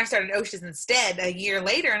 And then I started Osha's instead a year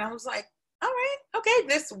later, and I was like, all right, okay,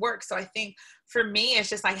 this works. So I think for me, it's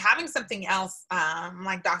just like having something else,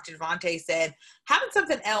 like Dr. Devonte said, having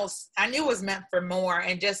something else I knew was meant for more.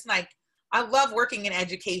 And just like, I love working in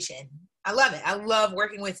education. I love it. I love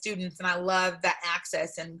working with students, and I love that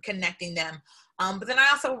access and connecting them. But then I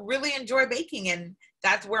also really enjoy baking, and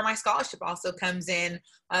that's where my scholarship also comes in,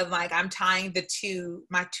 of like, I'm tying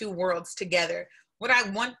my two worlds together. Would I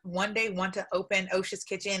one day want to open Osha's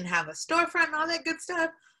Kitchen, have a storefront and all that good stuff?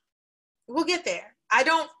 We'll get there. I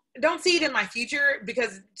don't see it in my future,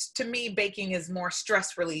 because to me, baking is more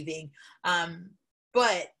stress relieving.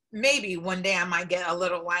 But maybe one day I might get a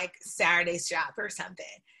little like Saturday shop or something.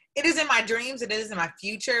 It is in my dreams. It is in my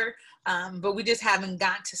future. But we just haven't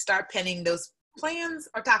got to start penning those plans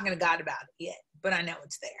or talking to God about it yet. But I know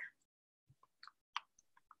it's there.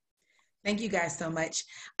 Thank you guys so much.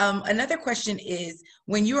 Another question is,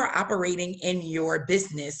 when you are operating in your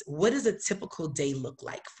business, what does a typical day look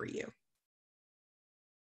like for you?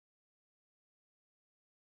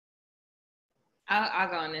 I'll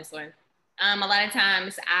go on this one. A lot of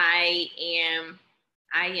times I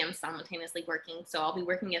am simultaneously working. So I'll be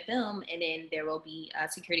working a film, and then there will be a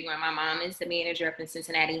security guard. My mom is the manager up in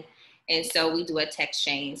Cincinnati. And so we do a text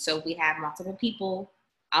chain. So we have multiple people.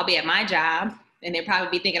 I'll be at my job, and they'll probably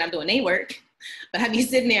be thinking I'm doing their work. But I'll be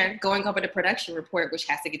sitting there going over the production report, which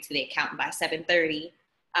has to get to the accountant by 7:30.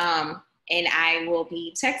 And I will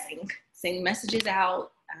be texting, sending messages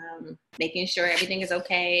out, making sure everything is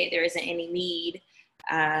okay, there isn't any need.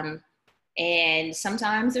 And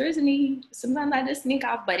sometimes there is a need, sometimes I just sneak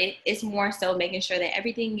off, but it's more so making sure that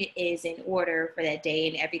everything is in order for that day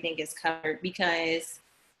and everything is covered, because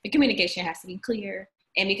the communication has to be clear.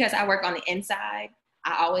 And because I work on the inside,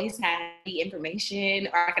 I always have the information,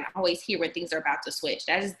 or I can always hear when things are about to switch.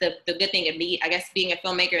 That is the good thing of me, I guess, being a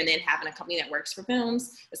filmmaker and then having a company that works for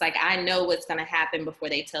films. It's like, I know what's going to happen before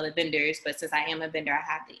they tell the vendors, but since I am a vendor, I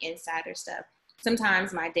have the insider stuff.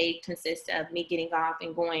 Sometimes my day consists of me getting off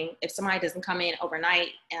and going, if somebody doesn't come in overnight,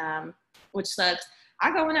 which sucks,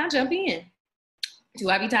 I go and I jump in. Do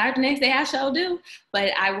I be tired the next day? I sure do,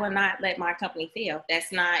 but I will not let my company fail.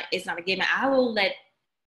 It's not a given. I will let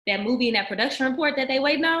that movie and that production report that they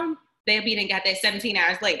waiting on, they'll be then got that 17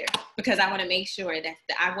 hours later, because I want to make sure that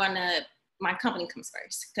my company comes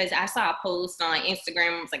first. Because I saw a post on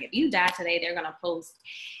Instagram, it was like, if you die today, they're going to post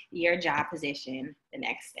your job position the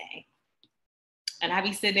next day. And I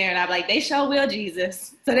be sitting there and I'm like, they sure will,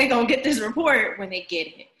 Jesus. So they're going to get this report when they get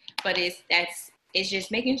it. But it's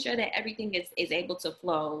just making sure that everything is able to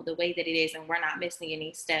flow the way that it is, and we're not missing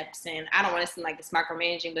any steps. And I don't want to seem like it's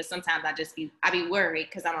micromanaging, but sometimes I be worried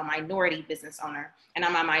because I'm a minority business owner and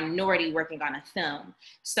I'm a minority working on a film.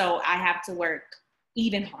 So I have to work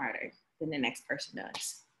even harder than the next person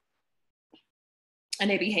does.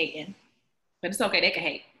 And they be hating, but it's okay, they can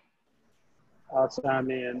hate. I'll chime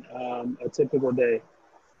in. A typical day.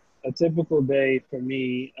 A typical day for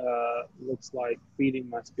me looks like feeding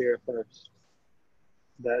my spirit first.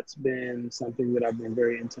 That's been something that I've been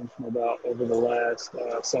very intentional about over the last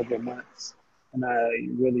several months. And I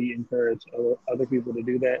really encourage other people to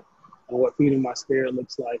do that. And what feeding my spirit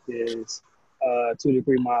looks like is 2 to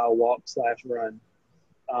 3 mile walk/run.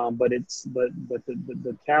 But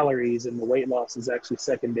the calories and the weight loss is actually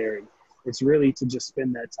secondary. It's really to just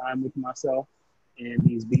spend that time with myself. And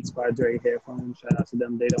these Beats by Dre headphones, shout out to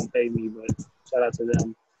them. They don't pay me, but shout out to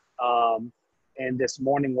them. And this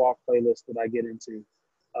morning walk playlist that I get into,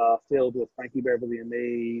 filled with Frankie Beverly and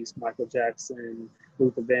Mays, Michael Jackson,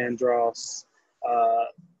 Luther Vandross,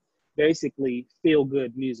 basically feel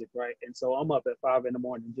good music, right? And so I'm up at 5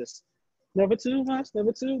 a.m, just never too much,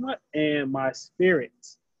 and my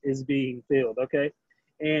spirit is being filled, okay?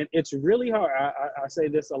 And it's really hard. I say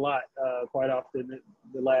this a lot, quite often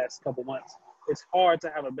the last couple months. It's hard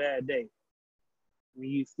to have a bad day when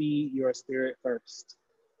you feed your spirit first.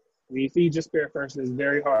 When you feed your spirit first, it's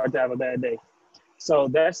very hard to have a bad day. So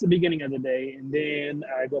that's the beginning of the day. And then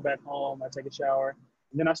I go back home, I take a shower,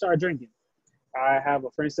 and then I start drinking. I have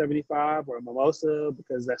a French 75 or a mimosa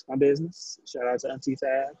because that's my business. Shout out to Auntie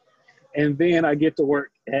Tab. And then I get to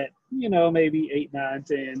work at, maybe 8, 9,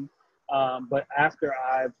 10. But after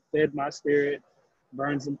I've fed my spirit,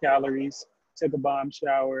 burned some calories, took a bomb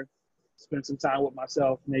shower, spent some time with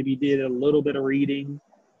myself, maybe did a little bit of reading,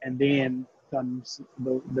 and then comes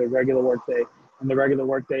the regular work day. And the regular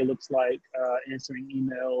work day looks like answering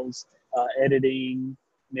emails, editing,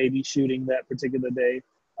 maybe shooting that particular day.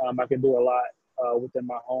 I can do a lot within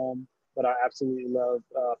my home, but I absolutely love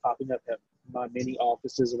popping up at my many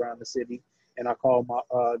offices around the city. And I call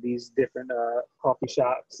my these different coffee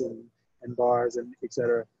shops and bars and et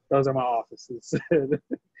cetera. Those are my offices.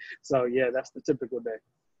 So yeah, that's the typical day.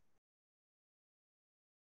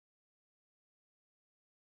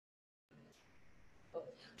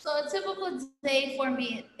 So a typical day for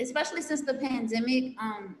me, especially since the pandemic,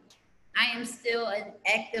 I am still an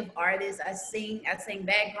active artist. I sing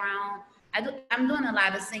background. I'm doing a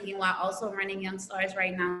lot of singing while also running Young Stars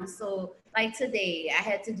right now. So like today, I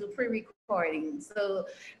had to do pre-recording. So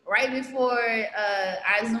right before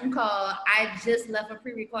our Zoom call, I just left a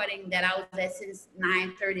pre-recording that I was at since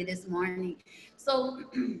 9:30 this morning. So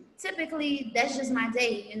typically that's just my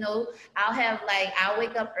day, I'll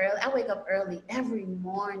wake up early. I wake up early every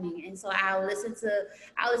morning. And so I'll listen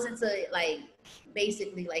to like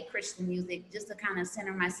basically like Christian music just to kind of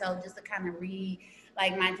center myself, just to kind of read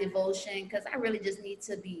like my devotion, because I really just need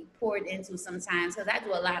to be poured into sometimes, because I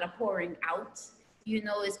do a lot of pouring out,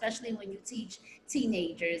 especially when you teach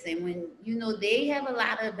teenagers and when, they have a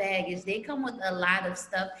lot of baggage. They come with a lot of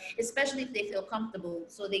stuff, especially if they feel comfortable.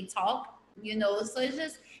 So they talk, so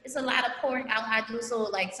it's a lot of pouring out I do. So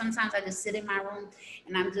like sometimes I just sit in my room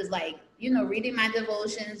and I'm just like, reading my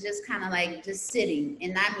devotions, just kind of like just sitting,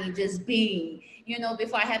 and not me just being,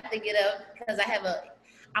 before I have to get up, because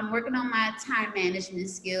I'm working on my time management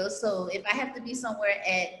skills. So if I have to be somewhere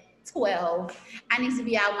at 12, I need to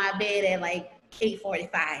be out of my bed at like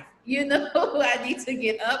 8:45. I need to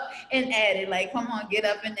get up and at it. Like, come on, get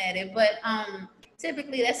up and at it. But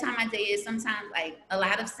typically that's how my day is. Sometimes like a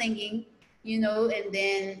lot of singing, and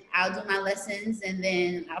then I'll do my lessons, and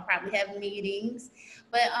then I'll probably have meetings.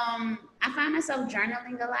 But I find myself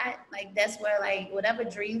journaling a lot. Like that's where like whatever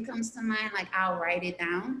dream comes to mind, like I'll write it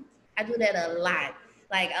down. I do that a lot.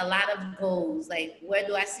 Like a lot of goals, like where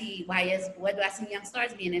do I see Young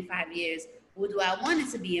Stars being in 5 years? Who do I want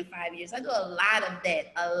it to be in 5 years? I do a lot of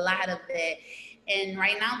that. And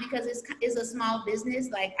right now, because it's a small business,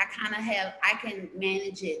 like I can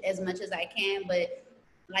manage it as much as I can. But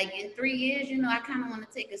like in 3 years, I kind of want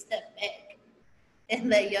to take a step back and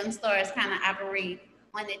let Young Stars kind of operate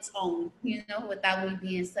on its own, without me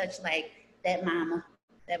being such like that mama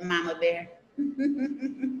bear.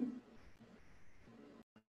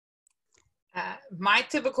 My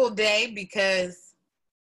typical day, because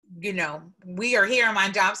we are here on my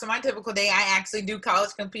job, so my typical day, I actually do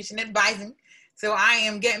college completion advising. So I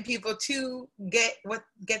am getting people to get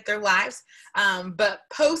their lives, but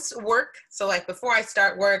post work. So like before I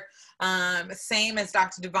start work, same as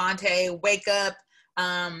Dr. Devonte, wake up.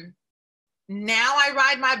 Now I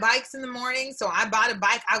ride my bikes in the morning. So I bought a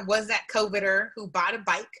bike. I was that COVIDer who bought a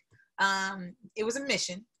bike. It was a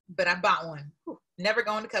mission, but I bought one. Never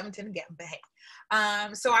going to Covington again, but hey.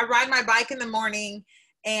 So I ride my bike in the morning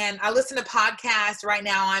and I listen to podcasts. Right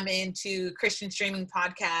now I'm into Christian streaming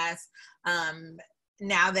podcasts.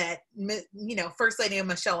 Now that, First Lady of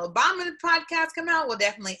Michelle Obama podcast come out, we'll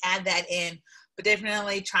definitely add that in, but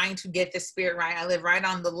definitely trying to get the spirit right. I live right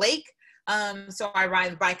on the lake. So I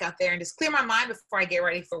ride the bike out there and just clear my mind before I get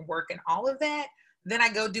ready for work and all of that. Then I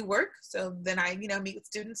go do work. So then I, meet with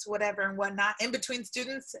students, whatever and whatnot. In between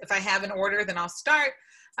students, if I have an order, then I'll start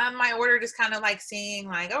my order, just kind of like seeing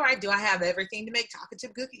like, all right, do I have everything to make chocolate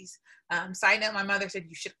chip cookies? Side note, my mother said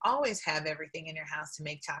you should always have everything in your house to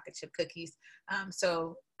make chocolate chip cookies.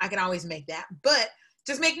 So I can always make that, but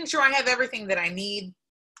just making sure I have everything that I need.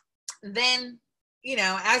 Then,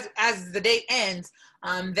 as the date ends,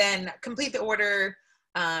 then complete the order.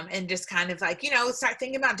 And just kind of like, start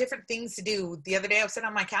thinking about different things to do. The other day I was sitting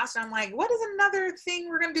on my couch and I'm like, what is another thing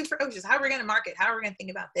we're going to do for Osha? How are we going to market? How are we going to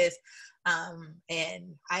think about this?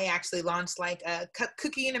 And I actually launched like a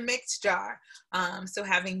cookie in a mix jar. So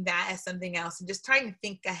having that as something else and just trying to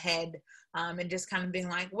think ahead, and just kind of being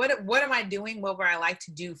like, what am I doing? What would I like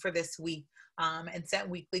to do for this week? And set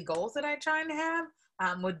weekly goals that I try to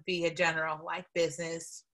have, would be a general like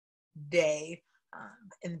business day,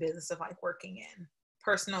 in the business of like working in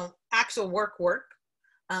personal, actual work,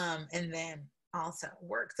 and then also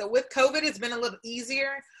work. So with COVID, it's been a little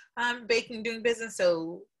easier baking, doing business.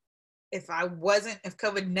 So if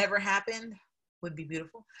COVID never happened, would be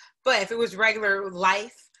beautiful. But if it was regular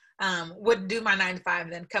life, would do my 9 to 5,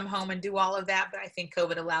 then come home and do all of that. But I think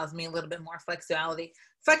COVID allows me a little bit more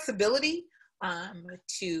flexibility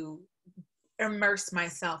to immerse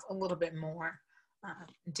myself a little bit more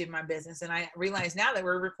into my business. And I realize now that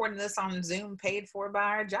we're recording this on Zoom, paid for by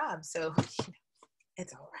our job. So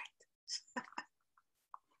it's all right.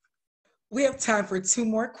 We have time for 2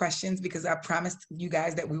 more questions because I promised you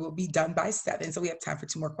guys that we will be done by 7. So we have time for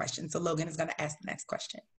 2 more questions. So Logan is going to ask the next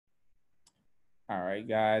question. All right,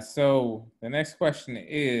 guys. So the next question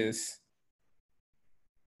is,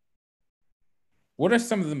 what are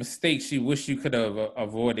some of the mistakes you wish you could have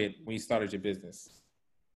avoided when you started your business?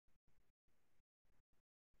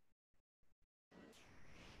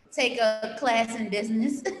 Take a class in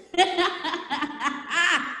business.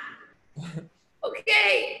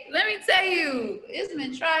 Okay, let me tell you, it's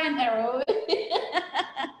been try and error.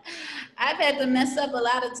 I've had to mess up a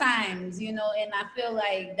lot of times, and I feel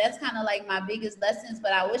like that's kind of like my biggest lessons,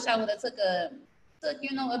 but I wish I would have took a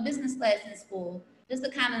business class in school just to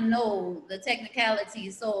kind of know the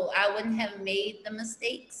technicalities so I wouldn't have made the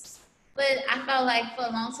mistakes. But I felt like for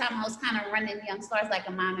a long time I was kind of running Young Starz like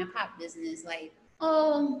a mom and pop business. Like,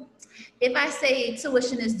 oh, if I say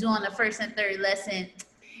tuition is due on the 1st and 3rd lesson,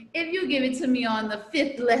 if you give it to me on the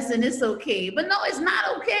 5th lesson, it's okay. But no, it's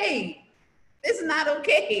not okay. It's not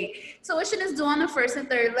okay. Tuition is due on the 1st and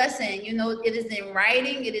 3rd lesson. It is in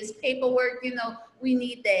writing. It is paperwork. We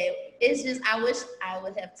need that. It's just, I wish I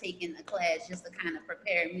would have taken a class just to kind of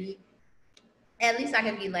prepare me. At least I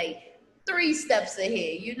could be like 3 steps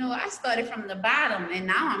ahead. I started from the bottom and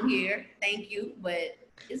now I'm here. Thank you. But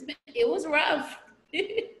it was rough.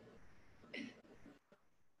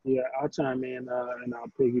 Yeah, I'll chime in and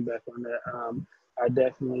I'll piggyback on that. I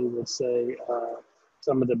definitely would say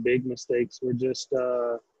some of the big mistakes were just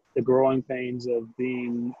the growing pains of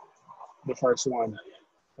being the first one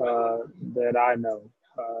that I know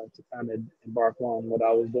to kind of embark on what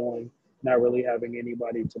I was doing, not really having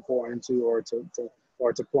anybody to pour into or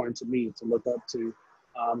to pour into me, to look up to.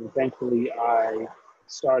 And thankfully, I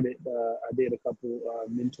did a couple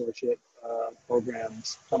mentorship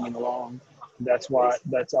programs coming along. That's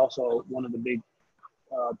also one of the big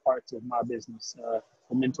parts of my business,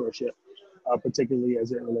 the mentorship, particularly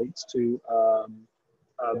as it relates to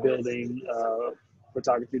building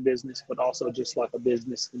photography business, but also just like a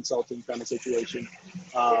business consulting kind of situation.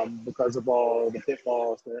 Because of all the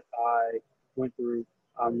pitfalls that I went through,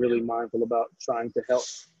 I'm really mindful about trying to help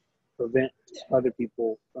prevent other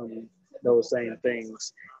people from those same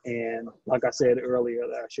things. And like I said earlier,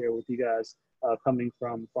 that I shared with you guys, coming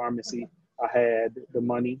from pharmacy, I had the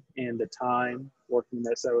money and the time working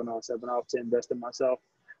that 7 on 7 off to invest in myself.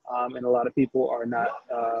 And a lot of people are not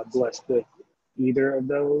blessed with either of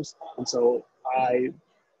those. And so I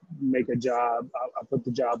make a job, I put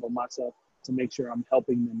the job on myself to make sure I'm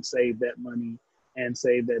helping them save that money and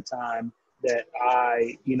save that time that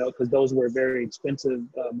because those were very expensive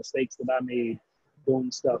mistakes that I made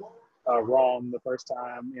doing stuff wrong the first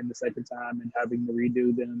time and the second time and having to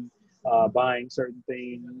redo them, buying certain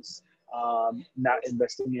things, not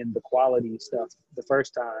investing in the quality stuff the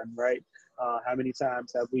first time, right? How many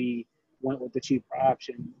times have we went with the cheaper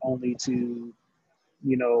option only to,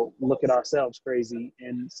 look at ourselves crazy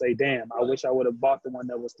and say, damn, I wish I would have bought the one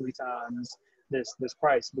that was 3 times this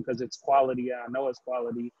price because it's quality. I know it's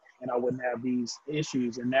quality and I wouldn't have these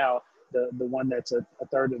issues. And now the one that's a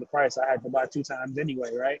third of the price, I had to buy 2 times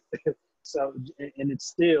anyway, right? So, and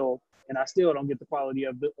I still don't get the quality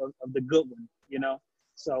of the good one,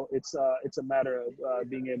 So it's a matter of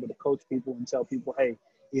being able to coach people and tell people, hey,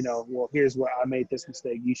 well, here's where I made this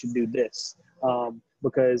mistake. You should do this.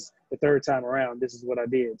 Because the 3rd time around, this is what I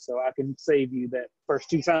did. So I can save you that first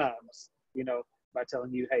 2 times, by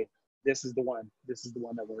telling you, hey, this is the one. This is the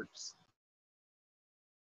one that works.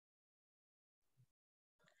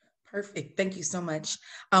 Perfect. Thank you so much.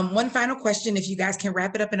 One final question, if you guys can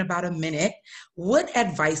wrap it up in about a minute. What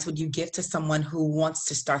advice would you give to someone who wants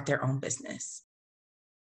to start their own business?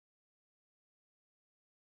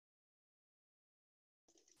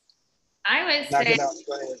 I would Knock say, it out.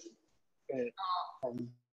 Go ahead.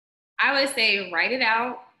 I would say write it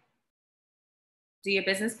out, do your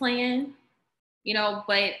business plan,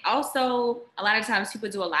 but also a lot of times people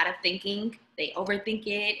do a lot of thinking. They overthink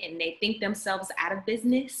it and they think themselves out of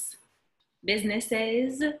businesses.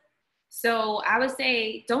 So I would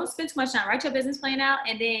say don't spend too much time. Write your business plan out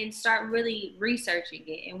and then start really researching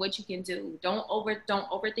it and what you can do. Don't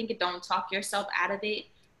overthink it. Don't talk yourself out of it.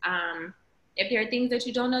 If there are things that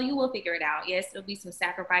you don't know, you will figure it out. Yes, there'll be some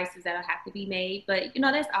sacrifices that'll have to be made, but you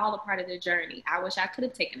know, that's all a part of the journey. I wish I could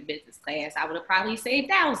have taken a business class. I would have probably saved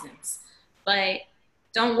thousands, but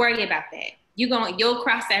don't worry about that. You'll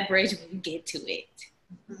cross that bridge when you get to it.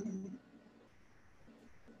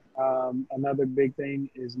 Another big thing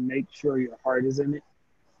is make sure your heart is in it.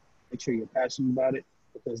 Make sure you're passionate about it,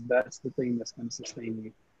 because that's the thing that's going to sustain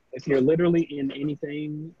you. If you're literally in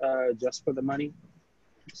anything just for the money,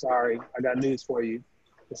 sorry, I got news for you.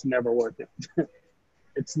 It's never worth it.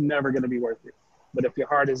 It's never going to be worth it. But if your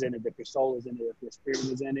heart is in it, if your soul is in it, if your spirit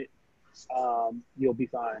is in it, you'll be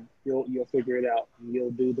fine. You'll figure it out. And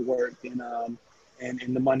you'll do the work, and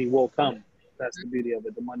the money will come. That's the beauty of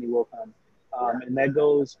it. The money will come. And that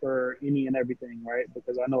goes for any and everything, right?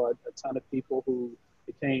 Because I know a ton of people who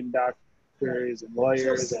became doctors and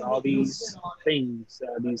lawyers and all these things,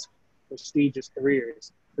 these prestigious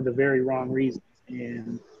careers, for the very wrong reasons.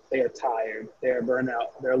 And they are tired, they're burnt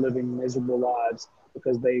out, they're living miserable lives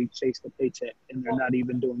because they chase the paycheck and they're not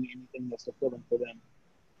even doing anything that's fulfilling for them.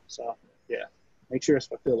 So yeah, make sure it's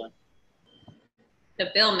fulfilling.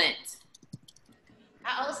 Fulfillment.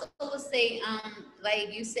 I also would say,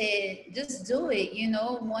 like you said, just do it. You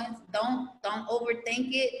know, don't overthink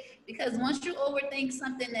it, because once you overthink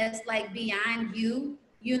something that's like beyond you,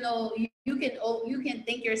 you know, you can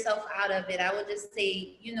think yourself out of it. I would just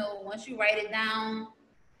say, you know, once you write it down,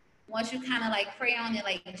 once you kind of like pray on it,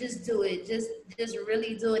 like just do it, just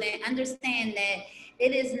really do it, and understand that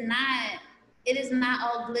it is not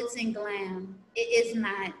all glitz and glam. It is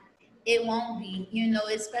not. It won't be, you know,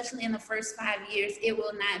 especially in the first 5 years, it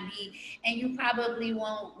will not be. And you probably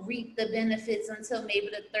won't reap the benefits until maybe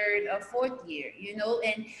the 3rd or 4th year, you know.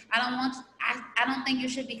 And I don't think you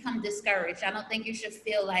should become discouraged. I don't think you should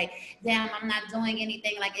feel like, damn, I'm not doing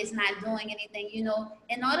anything, like it's not doing anything, you know.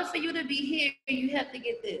 In order for you to be here, you have to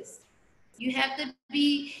get this. You have to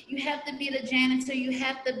be the janitor, you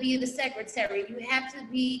have to be the secretary, you have to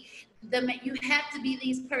be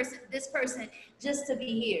this person just to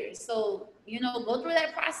be here. So, you know, go through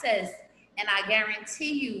that process, and I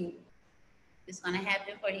guarantee you it's gonna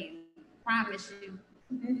happen for you. Promise you.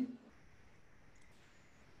 Mm-hmm.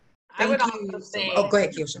 I would Thank you. also say, Oh, go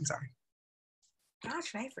ahead, Keosha. I'm sorry.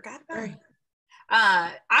 gosh, I forgot about it. Right.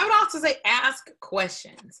 I would also say ask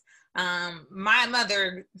questions. My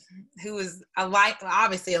mother, who is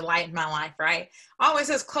obviously a light in my life, right, always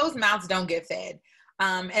says closed mouths don't get fed.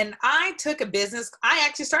 And I took I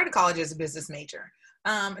actually started college as a business major.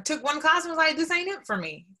 I took one class and was like, this ain't it for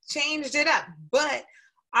me. Changed it up. But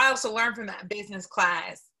I also learned from that business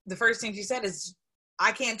class, the first thing she said is,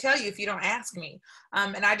 I can't tell you if you don't ask me.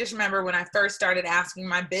 And I just remember when I first started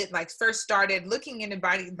asking first started looking into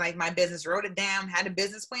my business, wrote it down, had a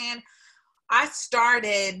business plan. I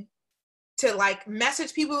started to like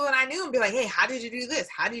message people that I knew and be like, hey, how did you do this?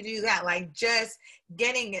 How do you do that? Like just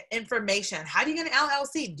getting information. How do you get an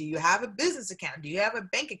LLC? Do you have a business account? Do you have a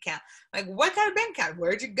bank account? Like what kind of bank account?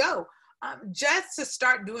 Where'd you go? Just to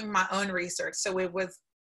start doing my own research. So it was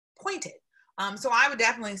pointed. So I would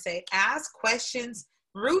definitely say ask questions,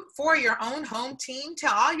 root for your own home team,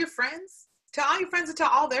 tell all your friends and tell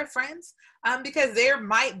all their friends, because there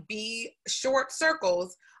might be short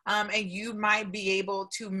circles, and you might be able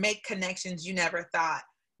to make connections you never thought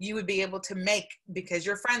you would be able to make, because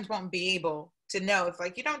your friends won't be able to know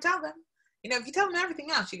if you don't tell them. You know, if you tell them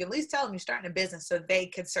everything else, you can at least tell them you're starting a business so they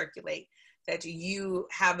can circulate that you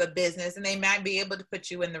have a business, and they might be able to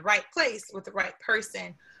put you in the right place with the right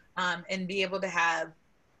person, and be able to have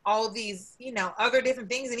all these, other different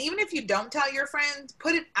things. And even if you don't tell your friends,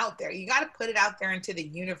 put it out there. You got to put it out there into the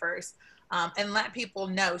universe, and let people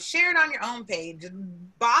know. Share it on your own page.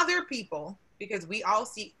 Bother people, because we all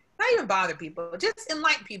see, not even bother people, just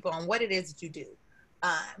enlighten people on what it is that you do,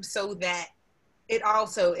 so that it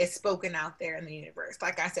also is spoken out there in the universe.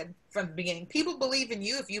 Like I said from the beginning, people believe in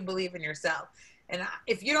you if you believe in yourself. And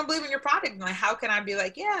if you don't believe in your product, like, how can I be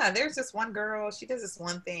like, yeah, there's this one girl, she does this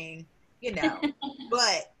one thing,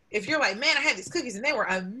 But if you're like, man, I had these cookies and they were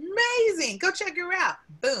amazing, go check her out.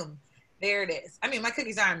 Boom, there it is. I mean, my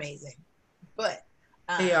cookies are amazing, but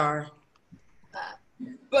they are.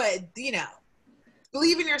 But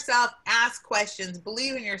believe in yourself, ask questions,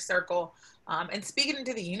 believe in your circle, and speak it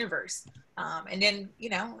into the universe. And then,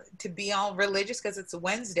 to be all religious because it's a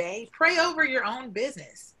Wednesday, pray over your own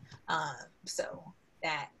business. So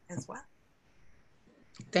that as well.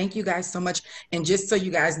 Thank you guys so much. And just so you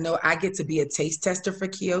guys know, I get to be a taste tester for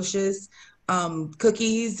Keosha's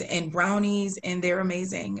cookies and brownies, and they're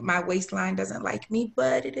amazing. My waistline doesn't like me,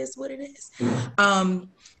 but it is what it is.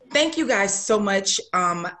 Thank you guys so much.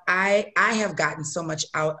 I have gotten so much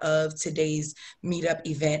out of today's meetup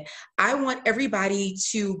event. I want everybody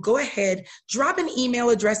to go ahead, drop an email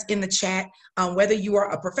address in the chat, whether you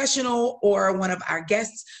are a professional or one of our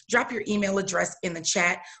guests, drop your email address in the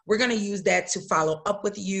chat. We're going to use that to follow up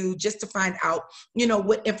with you, just to find out,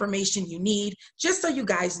 what information you need, just so you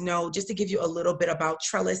guys know, just to give you a little bit about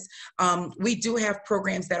Trellis. We do have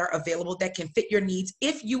programs that are available that can fit your needs.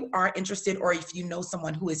 If you are interested, or if you know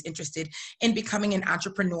someone who is interested in becoming an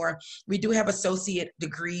entrepreneur, we do have associate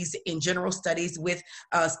degrees in general studies with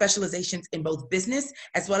specializations in both business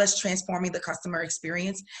as well as transforming the customer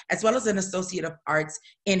experience, as well as an associate of arts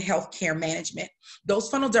in healthcare management. Those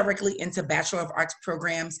funnel directly into Bachelor of Arts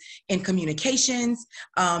programs in communications,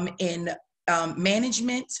 in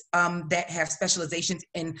management, that have specializations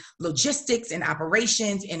in logistics and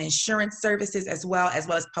operations and insurance services, as well as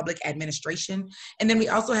public administration. And then we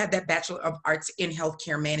also have that Bachelor of Arts in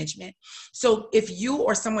healthcare management. So if you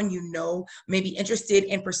or someone you know may be interested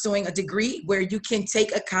in pursuing a degree where you can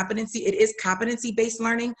take a competency, it is competency-based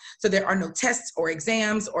learning. So there are no tests or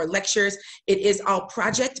exams or lectures. It is all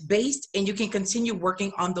project-based, and you can continue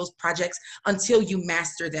working on those projects until you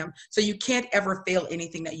master them. So you can't ever fail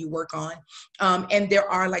anything that you work on. And there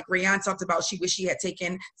are, like Raion talked about, she wished she had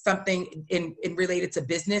taken something in related to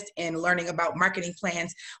business and learning about marketing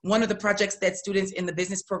plans. One of the projects that students in the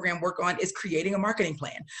business program work on is creating a marketing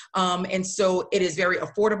plan. And so it is very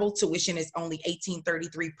affordable. Tuition is only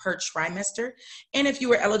 $18.33 per trimester. And if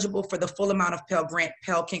you are eligible for the full amount of Pell Grant,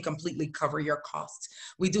 Pell can completely cover your costs.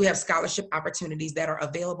 We do have scholarship opportunities that are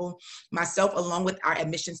available. Myself, along with our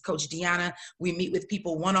admissions coach, Deanna, we meet with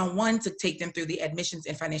people one-on-one to take them through the admissions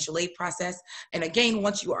and financial aid process. And again,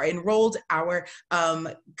 once you are enrolled, our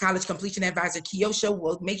college completion advisor, Keosha,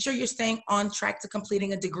 will make sure you're staying on track to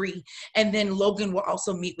completing a degree. And then Logan will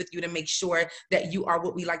also meet with you to make sure that you are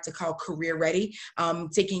what we like to call career ready,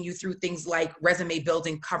 taking you through things like resume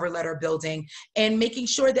building, cover letter building, and making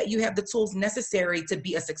sure that you have the tools necessary to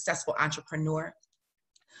be a successful entrepreneur.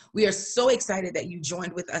 We are so excited that you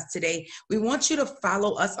joined with us today. We want you to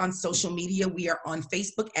follow us on social media. We are on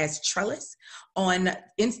Facebook as Trellis, on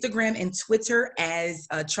Instagram and Twitter as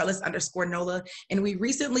Trellis_NOLA. And we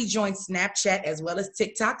recently joined Snapchat as well as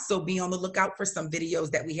TikTok. So be on the lookout for some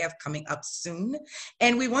videos that we have coming up soon.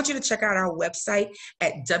 And we want you to check out our website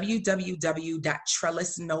at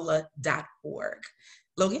www.trellisnola.org.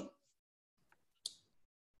 Logan?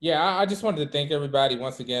 Yeah, I just wanted to thank everybody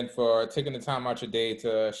once again for taking the time out your day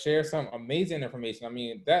to share some amazing information. I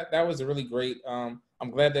mean, that was really great. I'm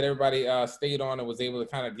glad that everybody stayed on and was able to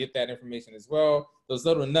kind of get that information as well. Those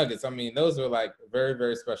little nuggets, I mean, those were like very,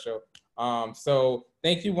 very special. So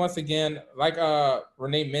thank you once again. Like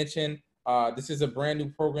Renee mentioned, this is a brand new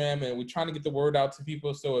program, and we're trying to get the word out to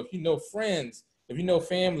people. So if you know friends, if you know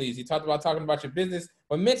families, you talked about talking about your business,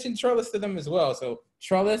 but mention Trellis to them as well. So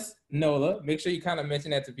Trellis NOLA, make sure you kind of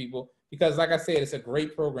mention that to people, because like I said, it's a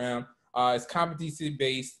great program. It's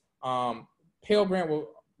competency-based. Pell Grant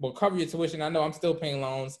will cover your tuition. I know I'm still paying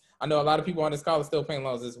loans. I know a lot of people on this call are still paying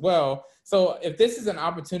loans as well. So if this is an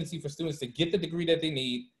opportunity for students to get the degree that they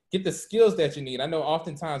need, get the skills that you need. I know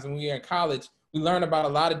oftentimes when we are in college, we learn about a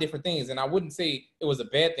lot of different things, and I wouldn't say it was a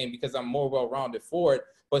bad thing because I'm more well-rounded for it,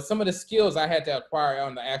 but some of the skills I had to acquire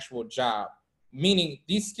on the actual job, meaning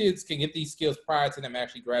these kids can get these skills prior to them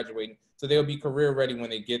actually graduating, so they'll be career ready when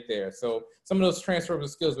they get there. So some of those transferable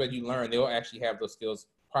skills that you learn, they'll actually have those skills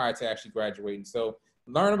prior to actually graduating. So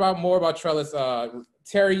learn more about Trellis.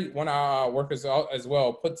 Terry, one of our workers as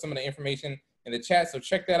well, put some of the information in the chat, so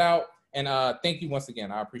check that out. And thank you once again.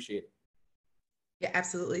 I appreciate it. Yeah,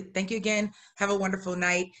 absolutely. Thank you again. Have a wonderful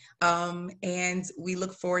night. And we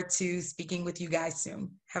look forward to speaking with you guys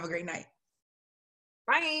soon. Have a great night.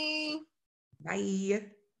 Bye. Bye.